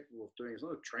you're capable of doing is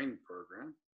not a training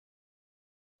program.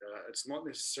 It's not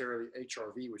necessarily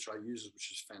HRV, which I use,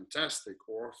 which is fantastic,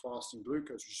 or fasting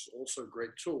glucose, which is also a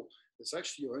great tool. It's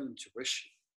actually your own intuition.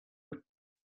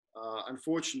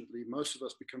 Unfortunately, most of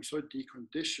us become so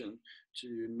deconditioned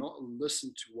to not listen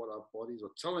to what our bodies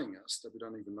are telling us that we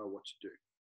don't even know what to do.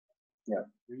 Yeah.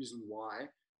 The reason why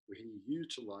we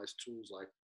utilize tools like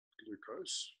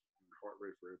glucose, heart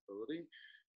rate variability,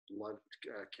 blood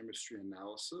chemistry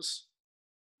analysis,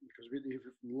 because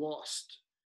we've lost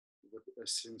the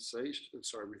sensation.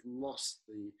 We've lost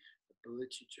the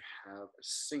ability to have a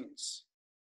sense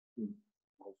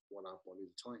of what our bodies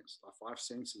are telling us. Our 5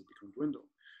 senses become dwindled.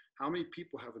 How many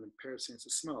people have an impaired sense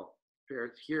of smell,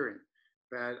 impaired hearing,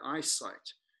 bad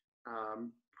eyesight,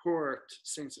 poor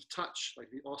sense of touch?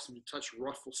 Like, we ask them to touch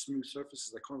rough or smooth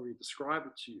surfaces, they can't really describe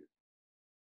it to you.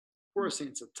 Poor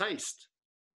sense of taste.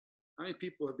 How many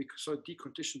people have become so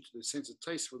deconditioned to the sense of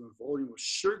taste from the volume of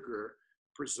sugar,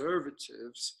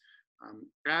 preservatives,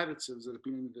 additives that have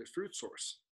been in their food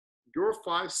source? Your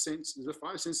 5 senses, the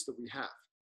 5 senses that we have,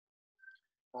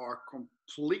 are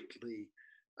completely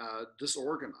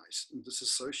disorganized and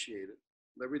disassociated,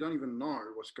 that we don't even know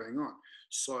what's going on.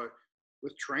 So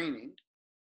with training,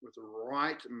 with the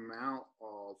right amount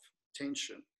of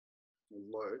tension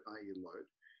and load, i.e. load,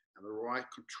 and the right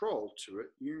control to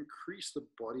it, you increase the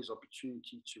body's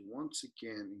opportunity to once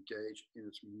again engage in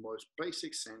its most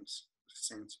basic sense, the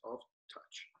sense of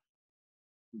touch.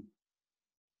 Okay,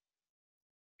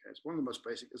 it's one of the most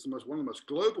basic, one of the most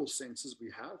global senses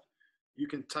we have. You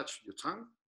can touch your tongue,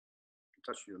 you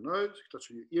can touch your nose, you can touch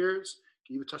your ears, you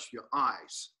can even touch your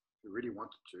eyes if you really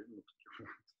wanted to.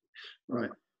 Right?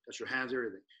 Touch your hands,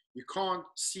 everything. You can't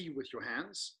see with your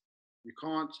hands. You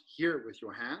can't hear with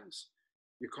your hands.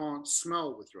 You can't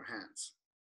smell with your hands.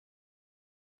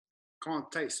 You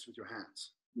can't taste with your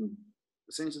hands.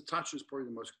 The sense of touch is probably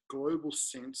the most global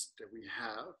sense that we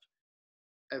have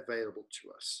available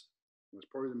to us. And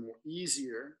it's probably the more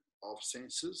easier of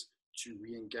senses to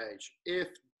re-engage if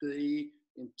the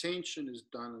intention is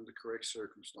done in the correct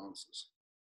circumstances.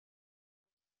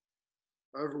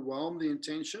 Overwhelm the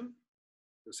intention,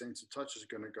 your sense of touch is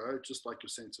going to go, just like your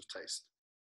sense of taste.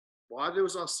 Why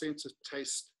does our sense of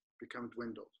taste become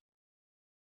dwindled?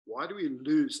 Why do we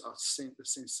lose our the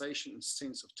sensation and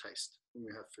sense of taste when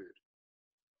we have food?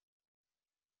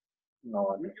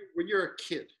 No. When you're a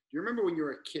kid, do you remember when you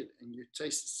were a kid and you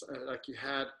tasted, like you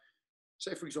had,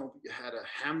 say for example, you had a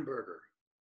hamburger,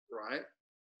 right?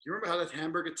 Do you remember how that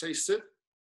hamburger tasted?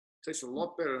 It tastes a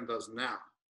lot better than it does now.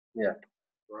 Yeah.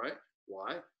 Right?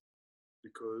 Why?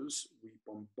 Because we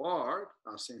bombard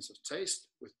our sense of taste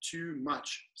with too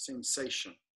much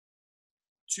sensation,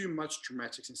 too much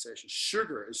dramatic sensation.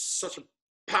 Sugar is such a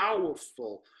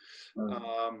powerful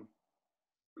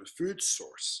food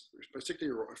source,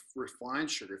 particularly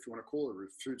refined sugar, if you want to call it a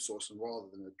food source, and rather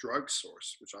than a drug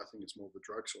source, which I think is more of a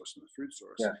drug source than a food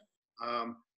source. Yeah.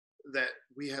 That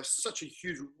we have such a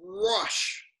huge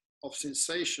rush of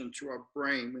sensation to our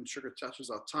brain when sugar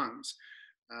touches our tongues,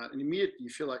 and immediately you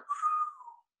feel like,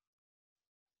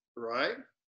 right?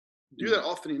 Do that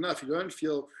often enough, you don't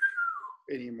feel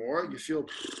anymore. You feel.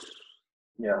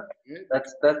 Yeah.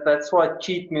 That's why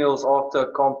cheat meals after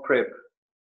comp prep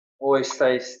always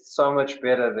taste so much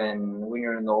better than when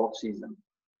you're in the off season.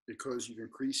 Because you've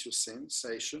increased your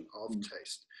sensation of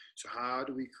taste. So how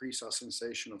do we increase our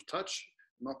sensation of touch?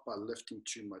 Not by lifting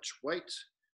too much weight,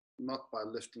 not by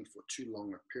lifting for too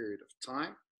long a period of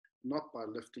time, not by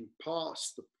lifting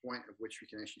past the point at which we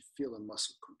can actually feel a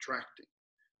muscle contracting,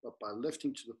 but by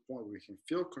lifting to the point where we can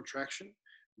feel contraction,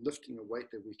 lifting a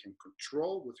weight that we can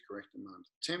control with the correct amount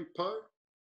of tempo,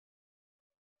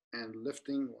 and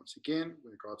lifting, once again,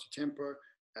 with regard to tempo,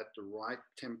 at the right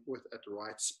tempo, at the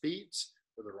right speeds,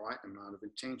 with the right amount of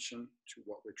intention to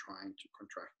what we're trying to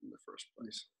contract in the first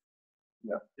place.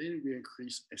 Yeah. Then we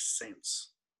increase a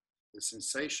sense, the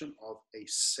sensation of a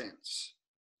sense.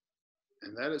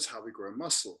 And that is how we grow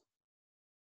muscle.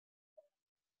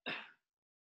 Now,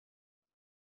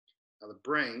 the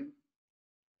brain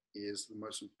is the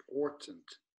most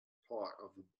important part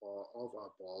of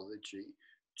our biology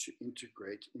to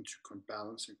integrate into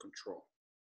balance and control,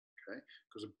 okay?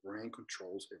 Because the brain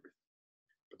controls everything.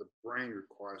 But the brain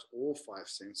requires all 5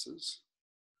 senses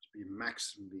to be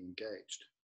maximally engaged.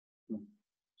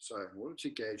 So in order to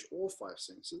engage all 5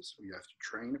 senses, we have to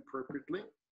train appropriately.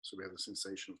 So we have the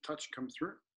sensation of touch come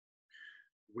through.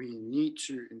 We need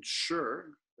to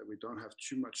ensure that we don't have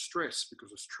too much stress,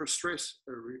 because stress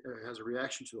has a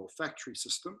reaction to the olfactory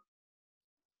system,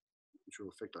 which will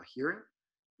affect our hearing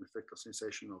and affect our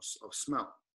sensation of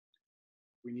smell.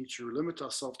 We need to limit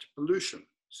ourselves to pollution,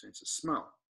 sense of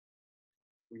smell.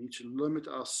 We need to limit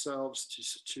ourselves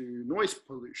to noise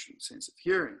pollution, sense of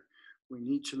hearing. We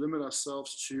need to limit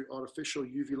ourselves to artificial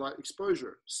UV light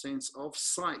exposure, sense of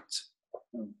sight.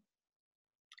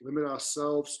 Limit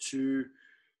ourselves to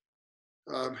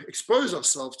expose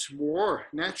ourselves to more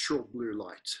natural blue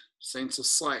light, sense of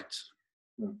sight.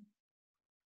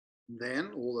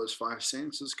 Then all those 5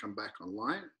 senses come back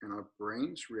online and our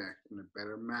brains react in a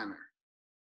better manner.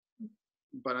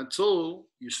 But until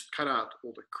you cut out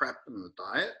all the crap in the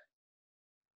diet,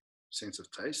 sense of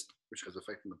taste, which has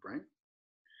effect on the brain,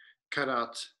 cut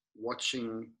out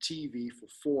watching TV for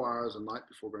 4 hours a night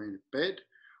before going to bed,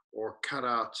 or cut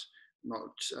out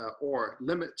or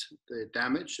limit the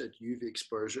damage that UV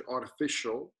exposure,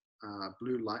 artificial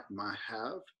blue light might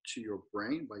have to your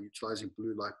brain by utilizing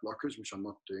blue light blockers, which I'm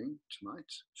not doing tonight,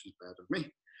 which is bad of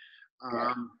me.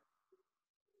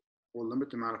 Or limit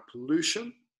the amount of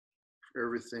pollution,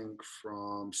 everything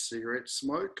from cigarette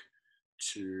smoke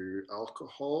to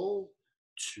alcohol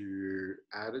to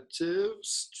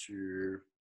additives to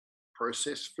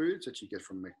processed foods that you get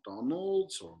from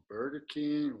McDonald's or Burger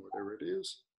King or whatever it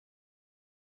is.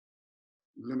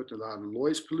 Limit the amount of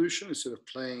noise pollution. Instead of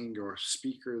playing your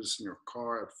speakers in your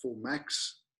car at full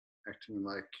max, acting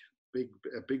like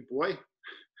a big boy,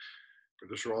 but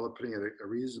just rather putting a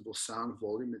reasonable sound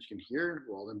volume that you can hear,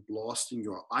 rather than blasting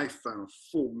your iPhone at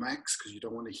full max because you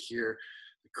don't want to hear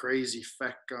the crazy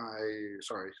fat guy,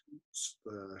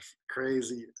 the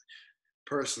crazy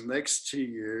person next to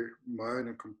you moan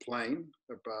and complain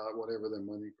about whatever they're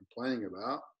complaining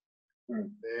about.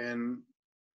 Then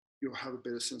you'll have a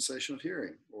better sensation of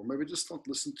hearing. Or maybe just not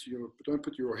listen to don't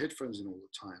put your headphones in all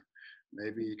the time.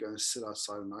 Maybe you go and sit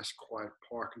outside a nice quiet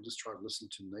park and just try to listen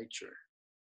to nature.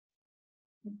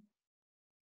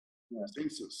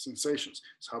 Senses, sensations.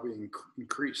 It's how we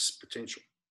increase potential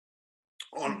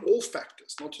on all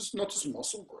factors, not just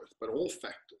muscle growth, but all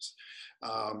factors.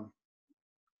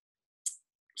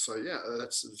 So yeah,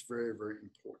 it's very, very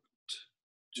important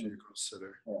to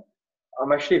consider.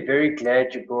 I'm actually very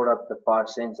glad you brought up the 5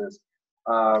 senses,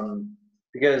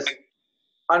 because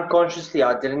unconsciously,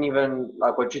 I didn't even,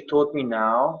 like what you taught me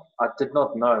now, I did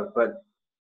not know, but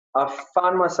I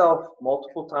found myself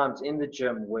multiple times in the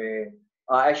gym where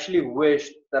I actually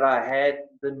wished that I had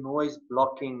the noise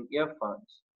blocking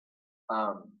earphones.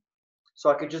 Um, so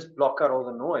I could just block out all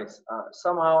the noise.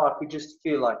 Somehow I could just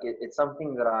feel like it's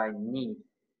something that I need.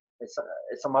 It's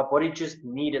my body just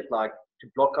needed like to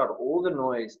block out all the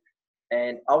noise.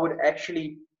 And I would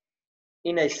actually,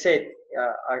 in a set,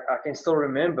 I can still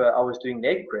remember I was doing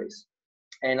leg press,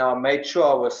 and I made sure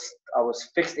I was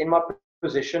fixed in my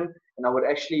position, and I would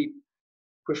actually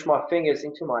push my fingers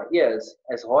into my ears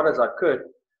as hard as I could,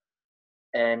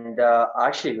 and I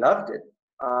actually loved it.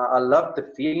 I loved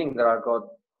the feeling that I got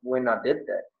when I did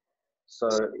that. So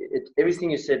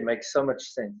everything you said makes so much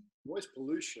sense. Noise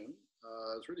pollution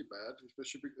is really bad,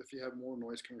 especially if you have more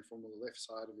noise coming from the left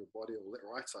side of your body or the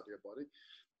right side of your body.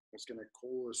 It's going to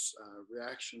cause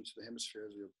reaction to the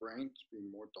hemispheres of your brain to be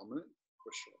more dominant,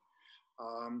 for sure.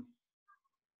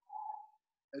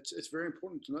 It's very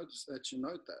important to notice that you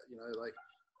note that, like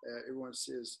everyone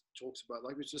talks about,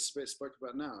 like we just spoke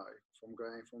about now, from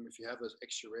going from, if you have those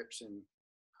extra reps and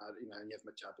and you have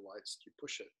metabolites, you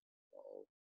push it. Well,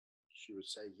 she would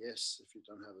say yes. If you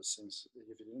don't have if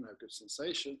you didn't have good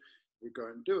sensation, you go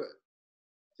and do it,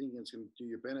 thinking it's going to do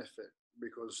you benefit,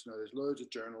 because there's loads of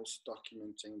journals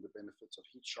documenting the benefits of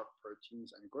heat shock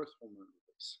proteins and growth hormone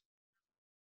release.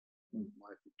 It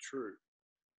might be true,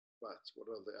 but what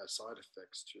are the side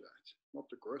effects to that? Not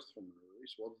the growth hormone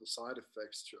release. What are the side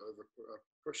effects to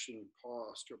pushing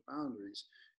past your boundaries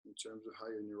in terms of how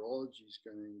your neurology is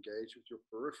going to engage with your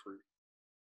periphery?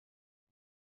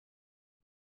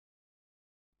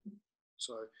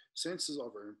 So senses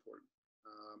are very important.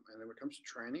 And then when it comes to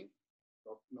training,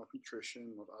 not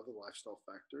nutrition, not other lifestyle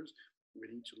factors, we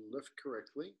need to lift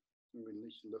correctly, and we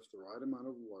need to lift the right amount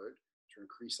of load to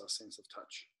increase our sense of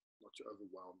touch, not to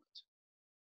overwhelm it.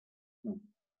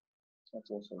 That's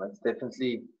awesome. That's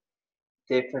definitely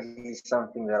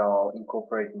something that I'll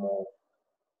incorporate more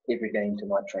every day into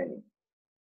my training.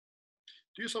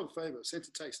 Do yourself a favor, sense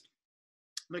of taste.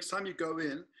 Next time you go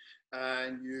in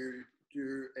and you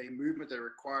do a movement that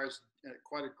requires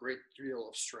quite a great deal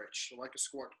of stretch, like a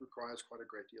squat requires quite a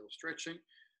great deal of stretching,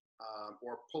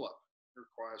 or a pull-up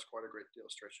requires quite a great deal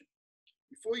of stretching.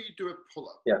 Before you do a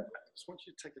pull-up, I just want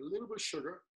you to take a little bit of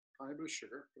sugar, tiny bit of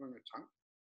sugar, put it on your tongue,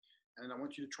 and I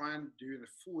want you to try and do a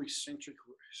full eccentric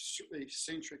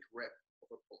rep of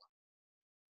a pull-up.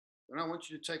 Then I want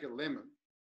you to take a lemon,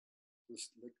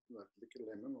 just lick a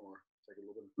lemon, or take a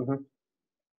little bit,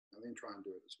 and then try and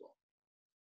do it as well.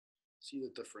 See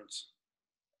the difference.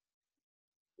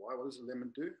 Why? What does a lemon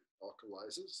do?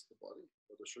 Alkalizes the body.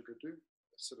 What does sugar do?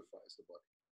 Acidifies the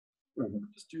body.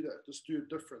 Just do that. Just do a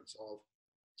difference of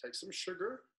take some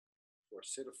sugar for a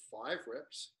set of 5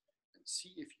 reps and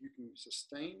see if you can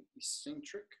sustain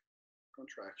eccentric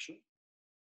contraction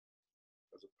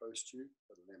as opposed to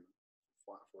a lemon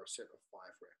for a set of 5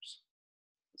 reps.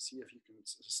 And see if you can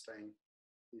sustain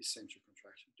the eccentric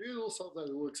contraction. Do that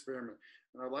little experiment.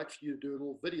 And I'd like for you to do a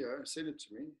little video and send it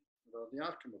to me about the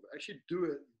outcome of it. Actually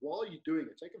do it while you're doing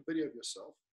it. Take a video of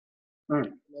yourself.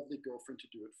 Get a lovely girlfriend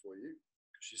to do it for you,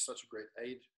 because she's such a great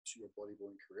aid to your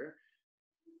bodybuilding career.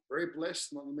 Very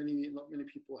blessed. Not many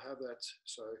people have that.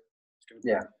 So it's going to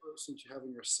be a person to have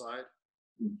on your side.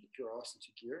 Kick your ass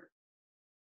into gear.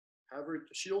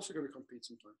 She's also going to compete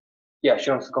sometime. Yeah,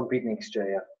 she wants to compete next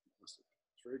year. Yeah.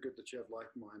 It's very good that you have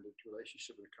like-minded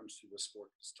relationship when it comes to the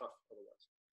sport. It's tough otherwise.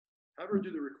 Have her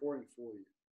do the recording for you.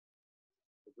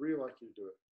 I'd really like you to do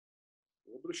it.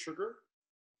 A little bit of sugar,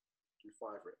 do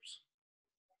 5 reps.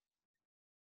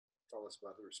 Tell us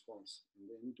about the response, and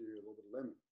then do a little bit of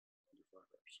lemon, do 5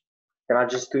 reps. Can I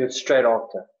just do it straight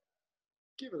after?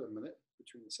 Give it a minute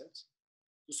between the sets,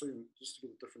 just to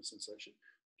get a different sensation.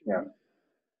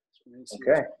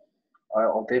 Okay,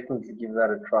 I'll definitely give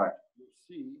that a try. You'll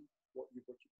see what you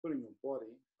put in your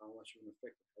body, how much of an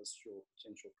effect it has to your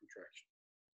potential contraction.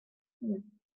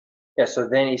 Yeah, so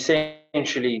then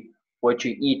essentially what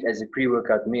you eat as a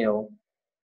pre-workout meal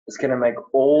is going to make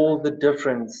all the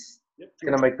difference. It's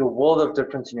going to make the world of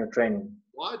difference in your training.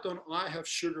 Why don't I have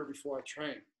sugar before I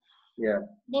train? Yeah.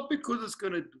 Not because it's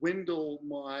going to dwindle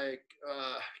my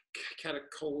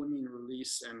catecholamine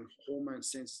release and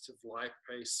hormone-sensitive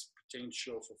lipase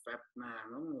potential for fat.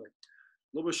 A little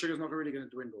bit of sugar is not really going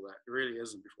to dwindle that. It really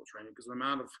isn't before training, because the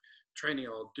amount of training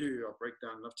I'll break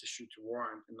down enough tissue to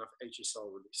warrant enough HSL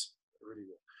release. It really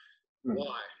will.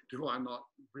 Why do I not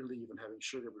believe in having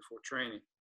sugar before training?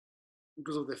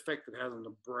 Because of the effect it has on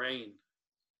the brain,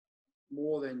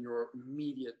 more than your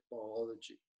immediate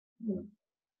biology.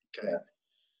 Okay.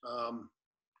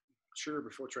 sugar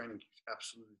before training is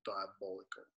absolutely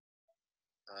diabolical.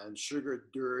 And sugar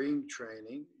during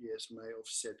training, yes, may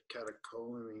offset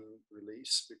catecholamine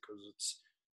release because it's,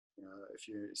 if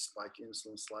you spike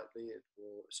insulin slightly, it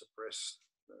will suppress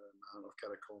the amount of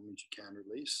catecholamines you can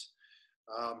release.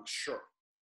 Sure,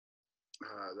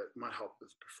 that might help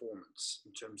with performance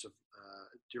in terms of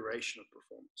duration of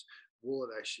performance. Will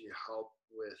it actually help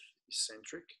with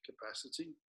eccentric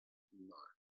capacity?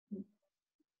 No.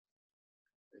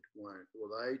 It won't.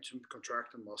 Will aid to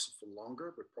contract the muscle for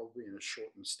longer, but probably in a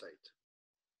shortened state.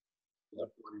 The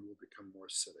body will become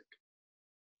more acidic.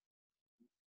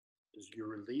 Because you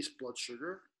release blood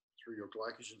sugar through your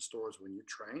glycogen stores when you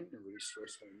train and release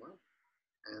stress hormone.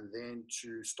 And then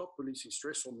to stop releasing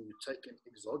stress hormone, you take in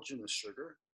exogenous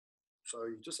sugar. So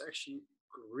you're just actually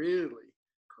really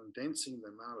condensing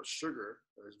the amount of sugar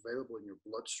that is available in your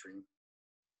bloodstream.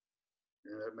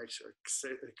 And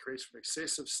it creates an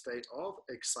excessive state of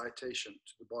excitation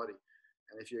to the body.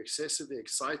 And if you're excessively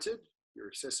excited, you're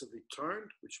excessively toned,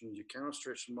 which means you cannot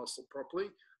stretch the muscle properly,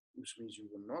 which means you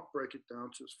will not break it down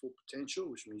to its full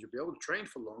potential, which means you'll be able to train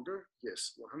for longer.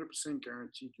 Yes, 100%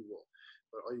 guaranteed you will.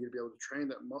 But are you going to be able to train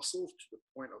that muscle to the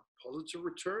point of positive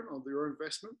return on your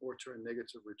investment or to a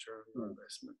negative return on your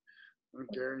investment? I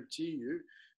guarantee you,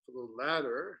 for the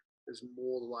latter is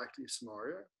more likely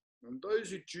scenario. And those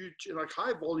who do like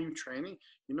high volume training,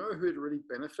 you know who it really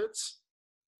benefits?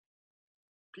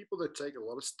 People that take a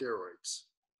lot of steroids.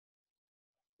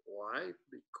 Why?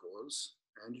 Because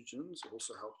androgens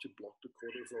also help to block the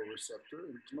cortisol receptor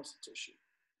into muscle tissue.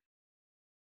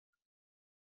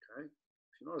 Okay?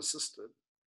 If you're not assisted,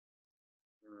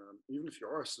 even if you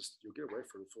are assisted, you'll get away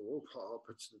from it for a little while,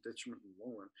 but to the detriment in the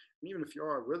long run. And even if you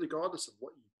are, regardless of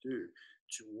what you do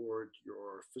toward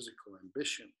your physical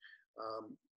ambition,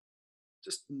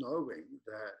 just knowing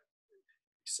that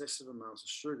excessive amounts of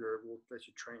sugar will let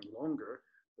you train longer,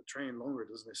 but training longer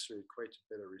doesn't necessarily equate to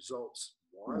better results.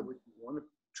 Why would you want to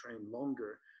train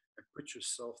longer and put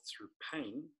yourself through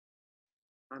pain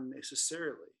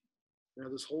unnecessarily?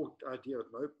 This whole idea of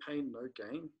no pain, no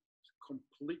gain, is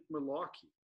complete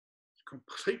malarkey.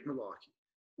 Complete malarkey.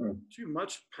 Too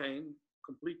much pain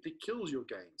completely kills your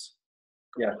gains.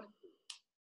 Completely. Yeah.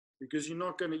 Because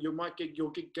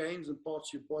you'll get gains in parts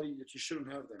of your body that you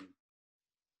shouldn't have them.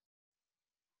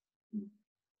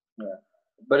 Yeah,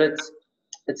 but it's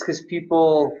because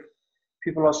people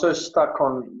are so stuck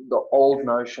on the old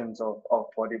notions of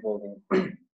bodybuilding.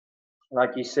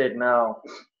 Like you said, now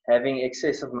having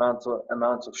excessive amounts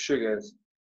of sugars,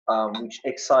 which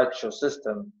excites your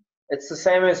system. It's the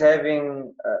same as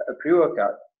having a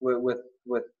pre-workout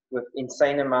with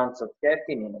insane amounts of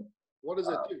caffeine in it. What does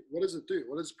it do? What does it do?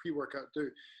 What does pre-workout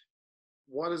do?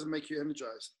 Why does it make you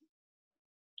energized?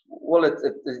 Well, it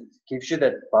gives you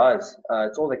that buzz.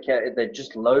 It's all they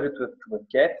just load it with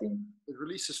caffeine. It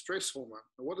releases stress hormone.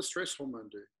 And what does stress hormone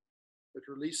do? It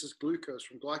releases glucose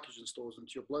from glycogen stores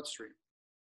into your bloodstream.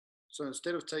 So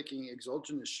instead of taking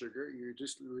exogenous sugar, you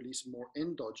just release more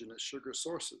endogenous sugar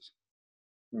sources.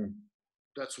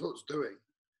 That's what it's doing.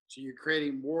 So you're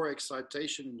creating more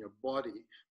excitation in your body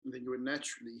than you would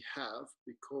naturally have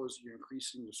because you're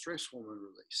increasing the stress hormone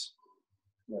release.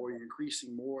 Or you're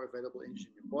increasing more available energy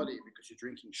in your body because you're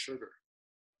drinking sugar.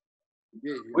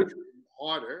 Yeah, you're training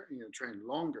harder, you're going to train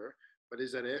longer, but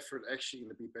is that effort actually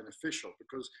going to be beneficial?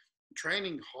 Because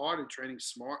training hard and training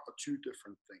smart are two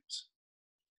different things.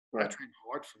 I trained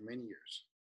hard for many years,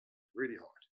 really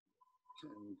hard.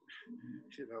 And,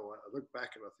 I look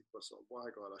back and I think to myself,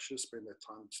 my God, I should have spent that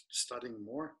time studying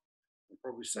more and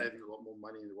probably saving a lot more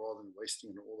money rather than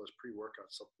wasting it on all those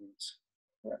pre-workout supplements.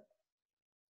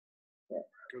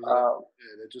 Because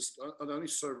they just only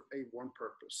serve one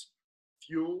purpose: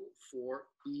 fuel for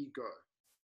ego.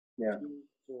 Fuel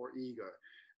for ego.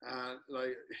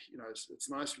 It's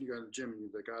nice when you go to the gym and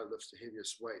you're the guy that lifts the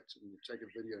heaviest weight, and you take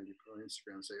a video and you put it on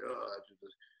Instagram and say, "Oh, I do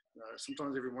this."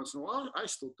 Sometimes every once in a while, I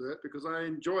still do it because I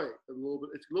enjoy it a little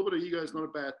bit. It's a little bit of ego is not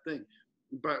a bad thing.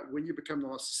 But when you become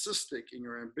narcissistic in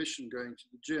your ambition going to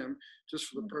the gym just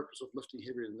for the purpose of lifting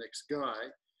heavier than the next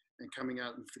guy and coming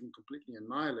out and feeling completely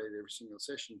annihilated every single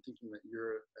session, thinking that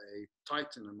you're a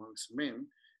titan amongst men,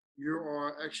 you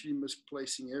are actually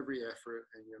misplacing every effort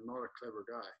and you're not a clever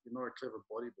guy. You're not a clever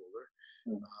bodybuilder.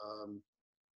 You're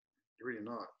really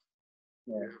not.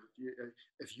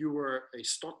 If you were a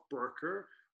stockbroker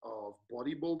of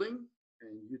bodybuilding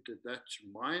and you did that to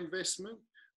my investment,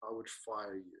 I would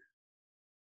fire you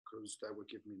because that would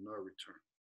give me no return.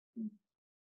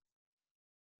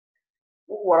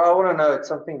 What I want to know, it's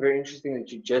something very interesting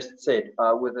that you just said.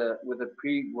 With a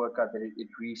pre-workout, that it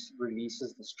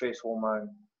releases the stress hormone,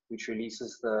 which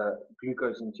releases the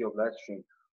glucose into your bloodstream.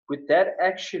 would that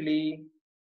actually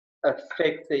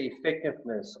affect the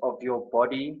effectiveness of your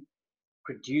body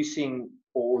producing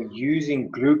or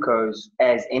using glucose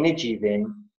as energy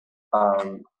then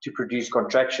to produce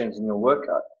contractions in your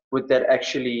workout? Would that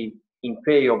actually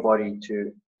impair your body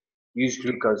to use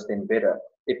glucose then better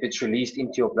if it's released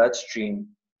into your bloodstream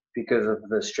because of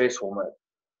the stress hormone?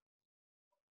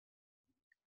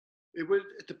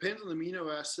 It depends on the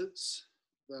amino acids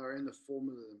that are in the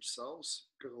formula themselves,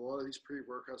 because a lot of these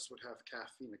pre-workouts would have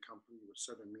caffeine accompanied with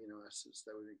certain amino acids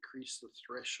that would increase the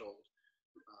threshold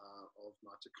of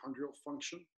mitochondrial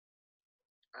function.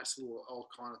 Acetyl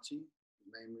L-carnitine,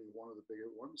 namely one of the bigger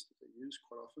ones that they use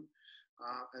quite often.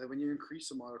 And when you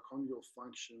increase the mitochondrial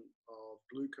function of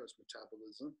glucose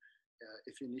metabolism,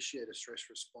 if you initiate a stress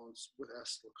response with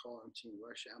acetyl L-carnitine, will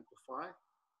actually amplify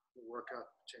the workout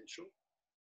potential.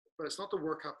 But it's not the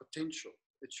workout potential,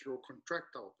 it's your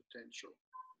contractile potential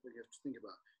that you have to think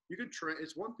about. You can train,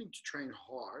 it's one thing to train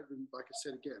hard, and like I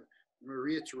said again, I'm going to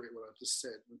reiterate what I just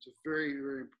said. It's a very,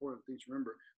 very important thing to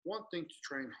remember. One thing to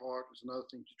train hard is another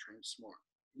thing to train smart.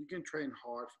 You can train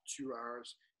hard for 2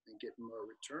 hours and get no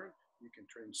return. You can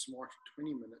train smart for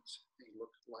 20 minutes and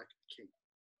look like a king.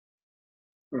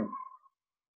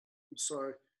 So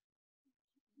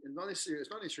it's not necessarily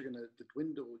going to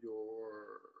dwindle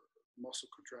your muscle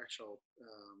contractile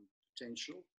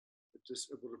potential.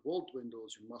 It will dwindle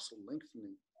as your muscle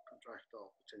lengthening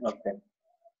contractile potential. Okay.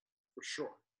 For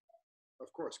sure.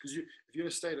 Of course, because if you're in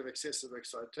a state of excessive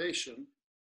excitation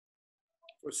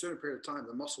for a certain period of time,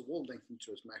 the muscle will lengthen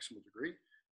to its maximal degree,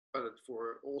 but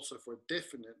for a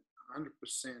definite 100%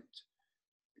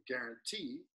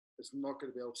 guarantee, it's not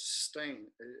going to be able to sustain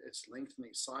its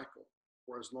lengthening cycle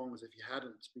for as long as if you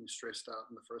hadn't been stressed out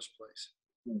in the first place.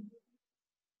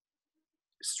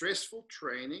 Stressful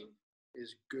training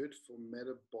is good for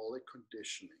metabolic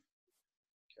conditioning.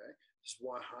 Okay, this is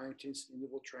why high intensity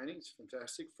interval training is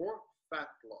fantastic for fat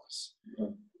loss.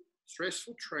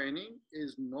 Stressful training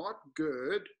is not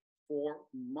good for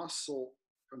muscle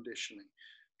conditioning,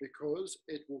 because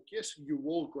it will, yes, you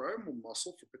will grow more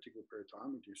muscle for a particular period of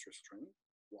time when you do stressful training,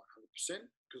 100%,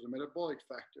 because of metabolic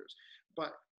factors,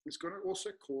 but it's going to also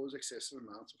cause excessive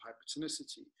amounts of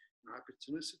hypertonicity. And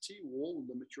hypertonicity will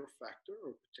limit your factor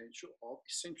or potential of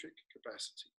eccentric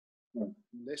capacity.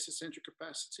 Less eccentric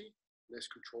capacity, less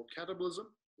controlled catabolism,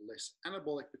 less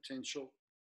anabolic potential,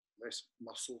 less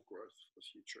muscle growth for the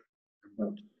future, and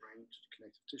more to the brain, to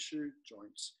connective tissue,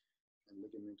 joints, and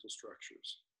ligamental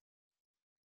structures.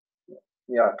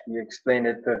 Yeah, you explained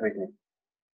it perfectly.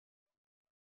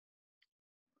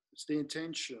 It's the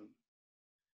intention.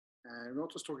 And we're not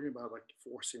just talking about like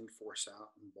force in, force out,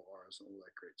 and bars and all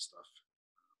that great stuff,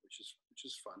 which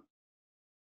is fun.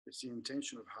 It's the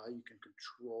intention of how you can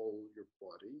control your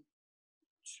body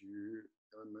to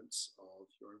elements of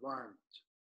your environment.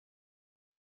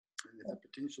 And if the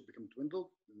potential becomes dwindled,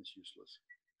 then it's useless.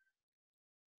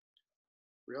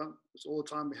 Riaan, that's all the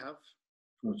time we have.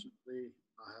 Fortunately,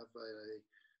 I have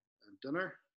a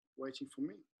dinner waiting for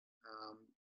me.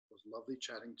 It was lovely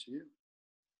chatting to you.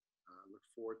 Look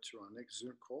forward to our next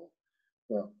Zoom call.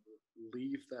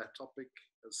 Leave that topic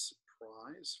as a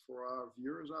surprise for our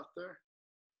viewers out there.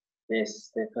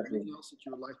 Yes, definitely. Anything else that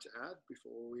you would like to add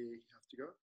before we have to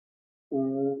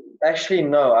go? Actually,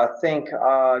 no. I think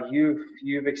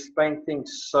you've explained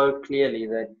things so clearly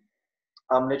that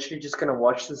I'm literally just going to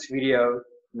watch this video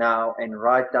now and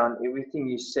write down everything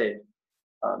you said,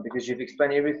 because you've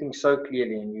explained everything so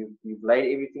clearly, and you've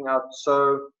laid everything out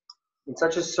so in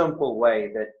such a simple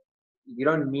way that you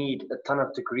don't need a ton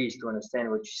of degrees to understand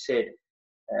what you said.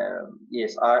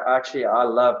 Yes, I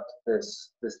loved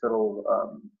this little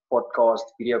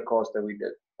video cast that we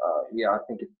did. I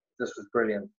think this was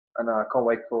brilliant, and I can't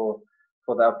wait for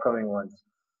the upcoming ones.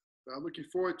 I'm looking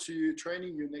forward to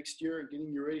training you next year and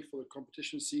getting you ready for the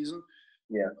competition season.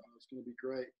 Yeah, it's going to be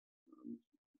great.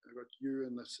 I've got you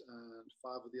and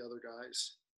 5 of the other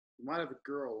guys. You might have a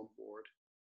girl on board.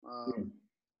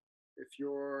 If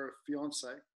your fiance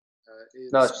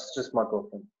no, it's just my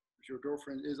girlfriend. If your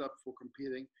girlfriend is up for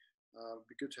competing, it'd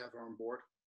be good to have her on board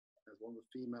as one of the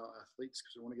female athletes,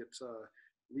 because we want to get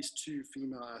at least 2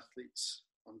 female athletes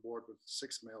on board with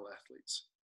 6 male athletes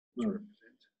to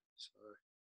represent. So,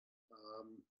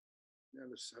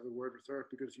 let's have a word with her.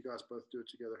 It'd be good if you guys both do it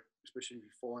together, especially if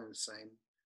you're following the same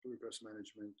glucose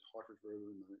management, heart rate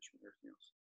variability management, everything else.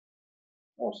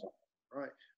 Awesome. All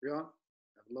right, Riaan,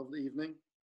 have a lovely evening.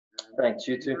 And thanks,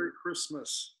 you too. Merry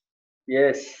Christmas.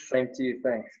 Yes, same to you.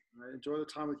 Thanks. Enjoy the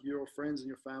time with your friends and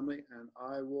your family, and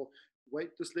I will wait.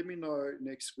 Just let me know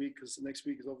next week, because next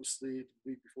week is obviously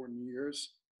the week before New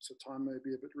Year's, so time may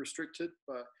be a bit restricted,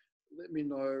 but let me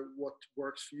know what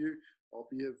works for you. I'll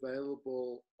be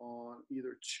available on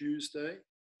either Tuesday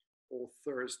or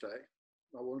Thursday.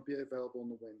 I won't be available on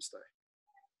the Wednesday.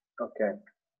 Okay.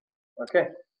 Okay.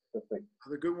 Perfect.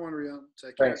 Have a good one, Riaan.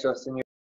 Take care. Thanks, Justin.